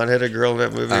was the blonde-headed girl in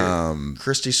that movie?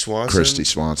 Christy Swanson. Christy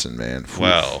Swanson, man.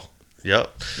 Wow.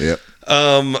 Yep.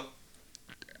 I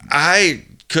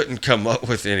couldn't come up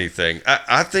with anything.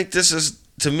 I think this is,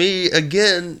 to me,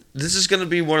 again, this is going to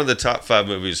be one of the top 5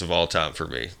 movies of all time for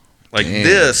me. Like,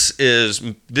 this is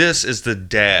the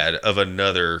dad of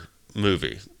another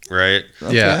movie, right?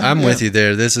 Okay, I'm with you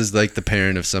there. This is like the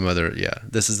parent of some other. Yeah,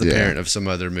 this is the parent of some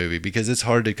other movie, because it's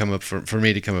hard to come up for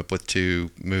me to come up with 2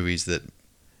 movies that.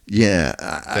 Yeah,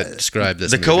 that describe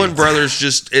this. The Coen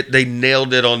brothers they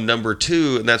nailed it on number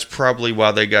 2, and that's probably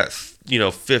why they got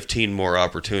 15 more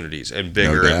opportunities and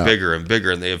bigger and bigger and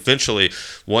bigger, and they eventually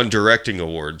won directing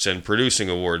awards and producing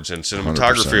awards and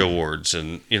cinematography 100%. Awards,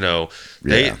 and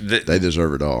they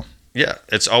deserve it all. Yeah,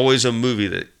 it's always a movie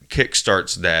that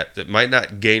kickstarts that might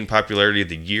not gain popularity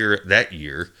that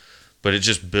year, but it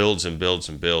just builds and builds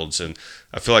and builds. And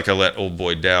I feel like I let Old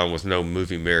Boy down with no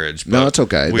movie marriage. But no, it's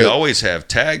okay. We always have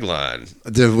tagline.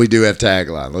 We do have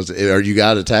tagline. You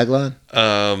got a tagline?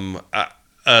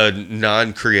 A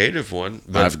non-creative one.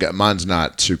 But mine's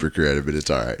not super creative, but it's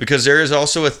all right. Because there is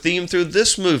also a theme through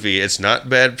this movie. It's not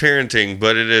bad parenting,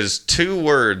 but it is 2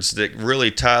 words that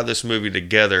really tie this movie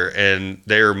together, and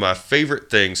they're my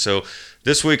favorite thing. So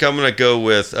this week I'm going to go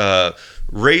with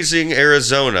Raising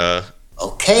Arizona.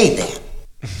 Okay, then.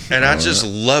 And I just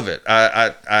love it.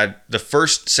 I the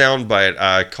first soundbite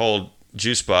I called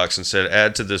Juicebox and said,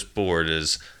 add to this board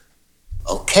is...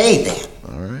 Okay, then.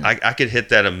 All right. I could hit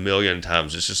that 1,000,000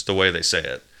 times. It's just the way they say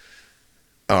it.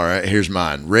 All right, here's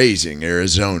mine. Raising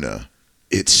Arizona,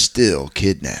 it's still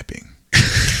kidnapping.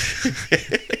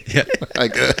 Yeah. I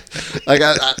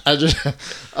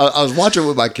was watching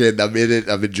with my kid, and I'm in it.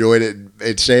 I've enjoyed it.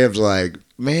 And Sam's like,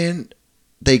 man,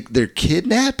 they're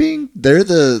kidnapping. They're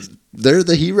the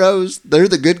heroes. They're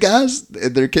the good guys.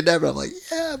 And they're kidnapping. I'm like,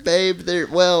 yeah, babe.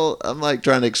 I'm like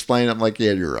trying to explain. I'm like,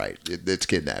 yeah, you're right. It's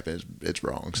kidnapping. It's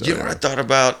wrong. So, you know what I thought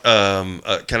about?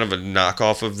 Kind of a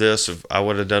knockoff of this. If I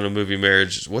would have done a movie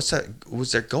marriage, what's that?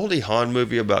 Was there Goldie Hawn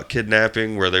movie about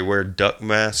kidnapping where they wear duck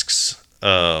masks?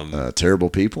 Terrible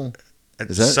People.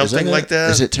 Something like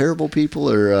that? Is it Terrible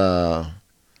People or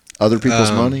Other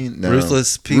People's Money? No.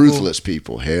 Ruthless People. Ruthless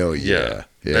People. Hell yeah.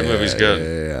 That movie's good.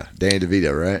 Yeah. Danny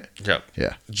DeVito, right? Yep.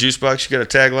 Yeah. Juicebox, you got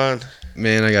a tagline?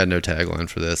 Man, I got no tagline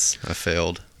for this. I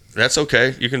failed. That's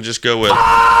okay. You can just go with...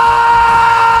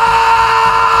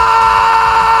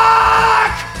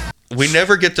 We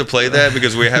never get to play that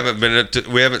because we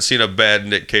haven't seen a bad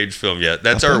Nick Cage film yet.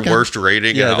 That's our worst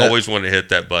rating, and I always want to hit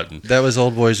that button. That was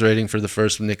Old Boy's rating for the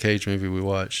first Nick Cage movie we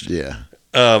watched. Yeah.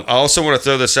 I also want to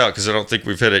throw this out because I don't think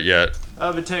we've hit it yet.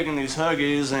 I've been taking these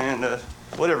Huggies and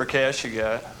whatever cash you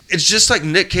got. It's just like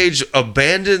Nick Cage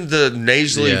abandoned the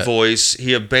nasally voice.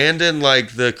 He abandoned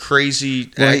like the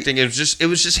crazy acting. It was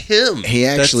just him. He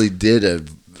actually did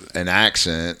an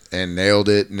accent and nailed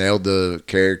it, nailed the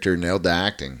character, nailed the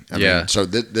acting. I mean, so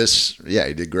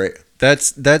he did great.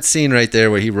 That scene right there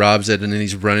where he robs it and then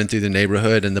he's running through the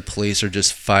neighborhood and the police are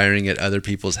just firing at other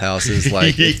people's houses.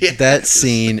 Like that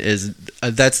scene is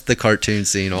that's the cartoon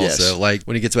scene also. Yes. Like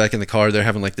when he gets back in the car, they're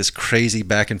having like this crazy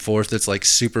back and forth that's like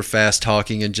super fast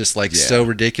talking and just like so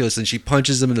ridiculous. And she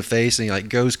punches him in the face and he like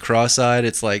goes cross-eyed.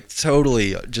 It's like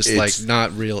totally just like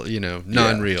not real,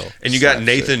 non-real. And you got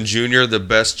Nathan Jr., the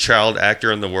best child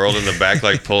actor in the world, in the back,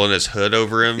 like pulling his hood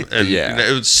over him. And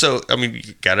it was so. I mean,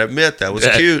 you gotta admit that was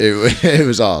cute. It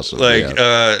was awesome.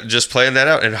 Just playing that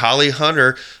out. And Holly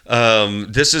Hunter,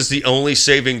 this is the only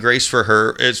saving grace for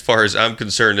her, as far as I'm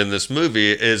concerned, in this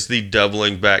movie, is the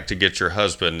doubling back to get your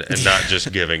husband and not just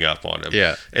giving up on him.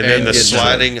 Yeah. And then the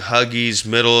sliding Huggies,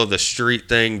 middle of the street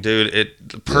thing, dude.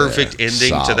 Perfect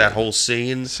ending to that whole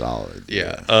scene. Solid.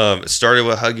 Yeah. It started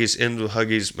with Huggies, ended with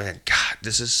Huggies. Man, God,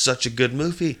 this is such a good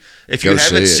movie. If you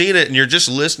haven't seen it and you're just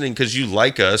listening because you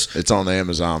like us, it's on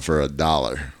Amazon for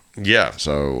 $1. Yeah.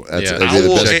 So that's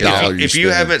if you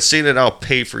haven't seen it, I'll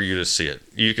pay for you to see it.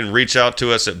 You can reach out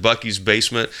to us at Bucky's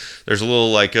Basement. There's a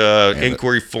little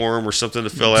inquiry form or something to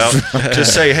fill out.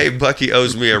 Just say, hey, Bucky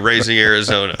owes me a Raising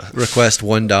Arizona. Request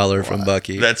 $1 from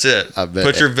Bucky. That's it.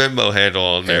 Put your Venmo handle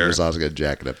on there. Amazon's going to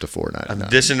jack it up to $4.99. I'm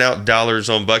dishing out dollars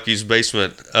on Bucky's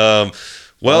Basement.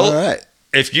 Well, all right.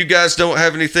 If you guys don't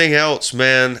have anything else,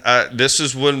 man, this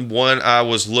is one I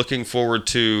was looking forward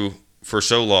to for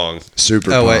so long.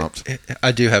 Super pumped. Wait,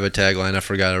 I do have a tagline. I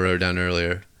forgot I wrote it down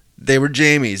earlier. They were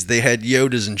Jamies. They had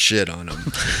Yodas and shit on them.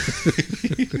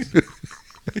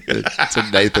 It's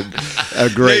a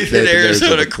great Nathan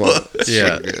Arizona quote.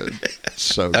 Yeah. So good.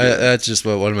 So good. That's just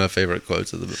one of my favorite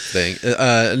quotes of the thing.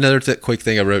 Another quick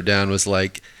thing I wrote down was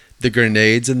like, the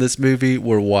grenades in this movie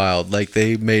were wild. Like,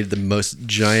 they made the most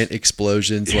giant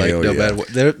explosions. Like, no matter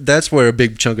what. That's where a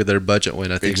big chunk of their budget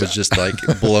went, I think, was just like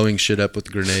blowing shit up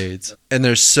with grenades. And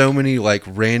there's so many like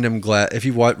random glass. If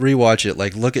you rewatch it,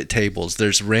 like, look at tables.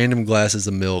 There's random glasses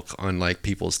of milk on like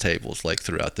people's tables, like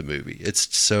throughout the movie.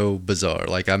 It's so bizarre.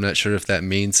 Like, I'm not sure if that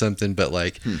means something, but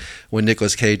like when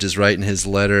Nicolas Cage is writing his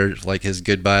letter, like his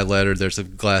goodbye letter, there's a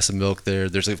glass of milk there.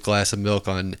 There's a glass of milk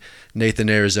on Nathan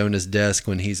Arizona's desk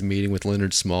when he's meeting with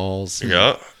Leonard Smalls.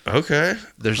 Yeah. Okay.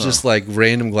 There's just like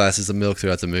random glasses of milk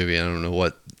throughout the movie. I don't know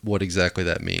what exactly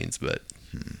that means, but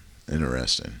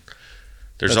Interesting.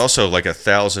 There's also like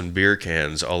 1,000 beer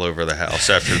cans all over the house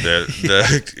after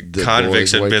the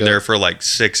convicts had been there for like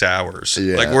 6 hours.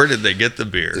 Yeah. Like, where did they get the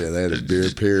beer? Yeah, they had a beer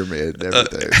pyramid and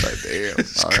everything.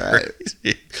 It's like, damn. All right.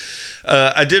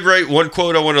 I did write one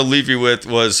quote I want to leave you with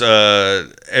was,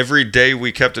 every day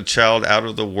we kept a child out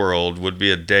of the world would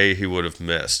be a day he would have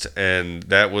missed. And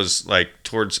that was like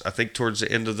towards the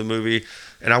end of the movie.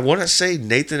 And I want to say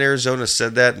Nathan Arizona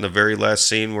said that in the very last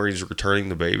scene where he's returning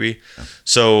the baby.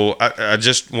 So I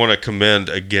just want to commend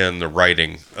again the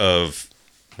writing of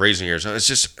Raising Arizona. It's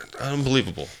just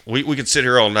unbelievable. We could sit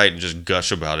here all night and just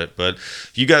gush about it, but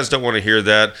you guys don't want to hear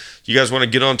that. You guys want to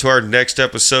get on to our next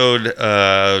episode,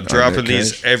 dropping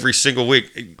these every single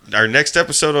week. Our next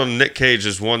episode on Nick Cage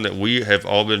is one that we have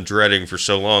all been dreading for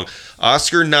so long.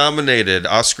 Oscar nominated,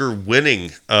 Oscar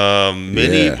winning,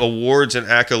 many awards and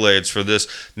accolades for this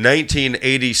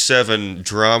 1987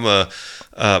 drama,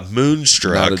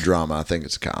 Moonstruck. Not a drama. I think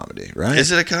it's a comedy, right?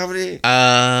 Is it a comedy?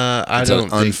 I don't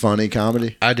think unfunny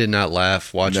comedy. I did not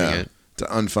laugh watching it. It's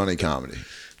an unfunny comedy.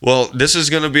 Well, this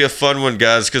is going to be a fun one,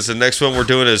 guys, because the next one we're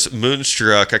doing is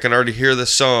Moonstruck. I can already hear the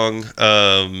song.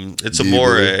 It's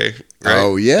Amore, right?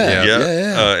 Oh,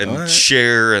 yeah. And right.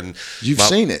 Cher. And You've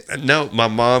seen it? No, my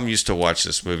mom used to watch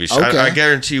this movie. Okay. I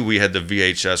guarantee we had the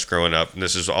VHS growing up, and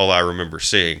this is all I remember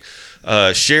seeing.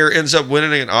 Cher ends up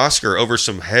winning an Oscar over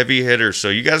some heavy hitters. So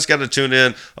you guys got to tune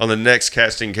in on the next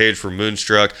Casting Cage for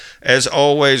Moonstruck. As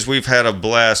always, we've had a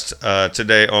blast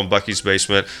today on Bucky's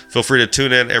Basement. Feel free to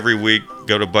tune in every week.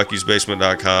 Go to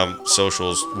buckysbasement.com,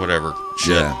 socials, whatever.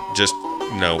 Shit. Yeah. Just,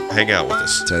 hang out with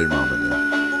us. Tell your mom in there.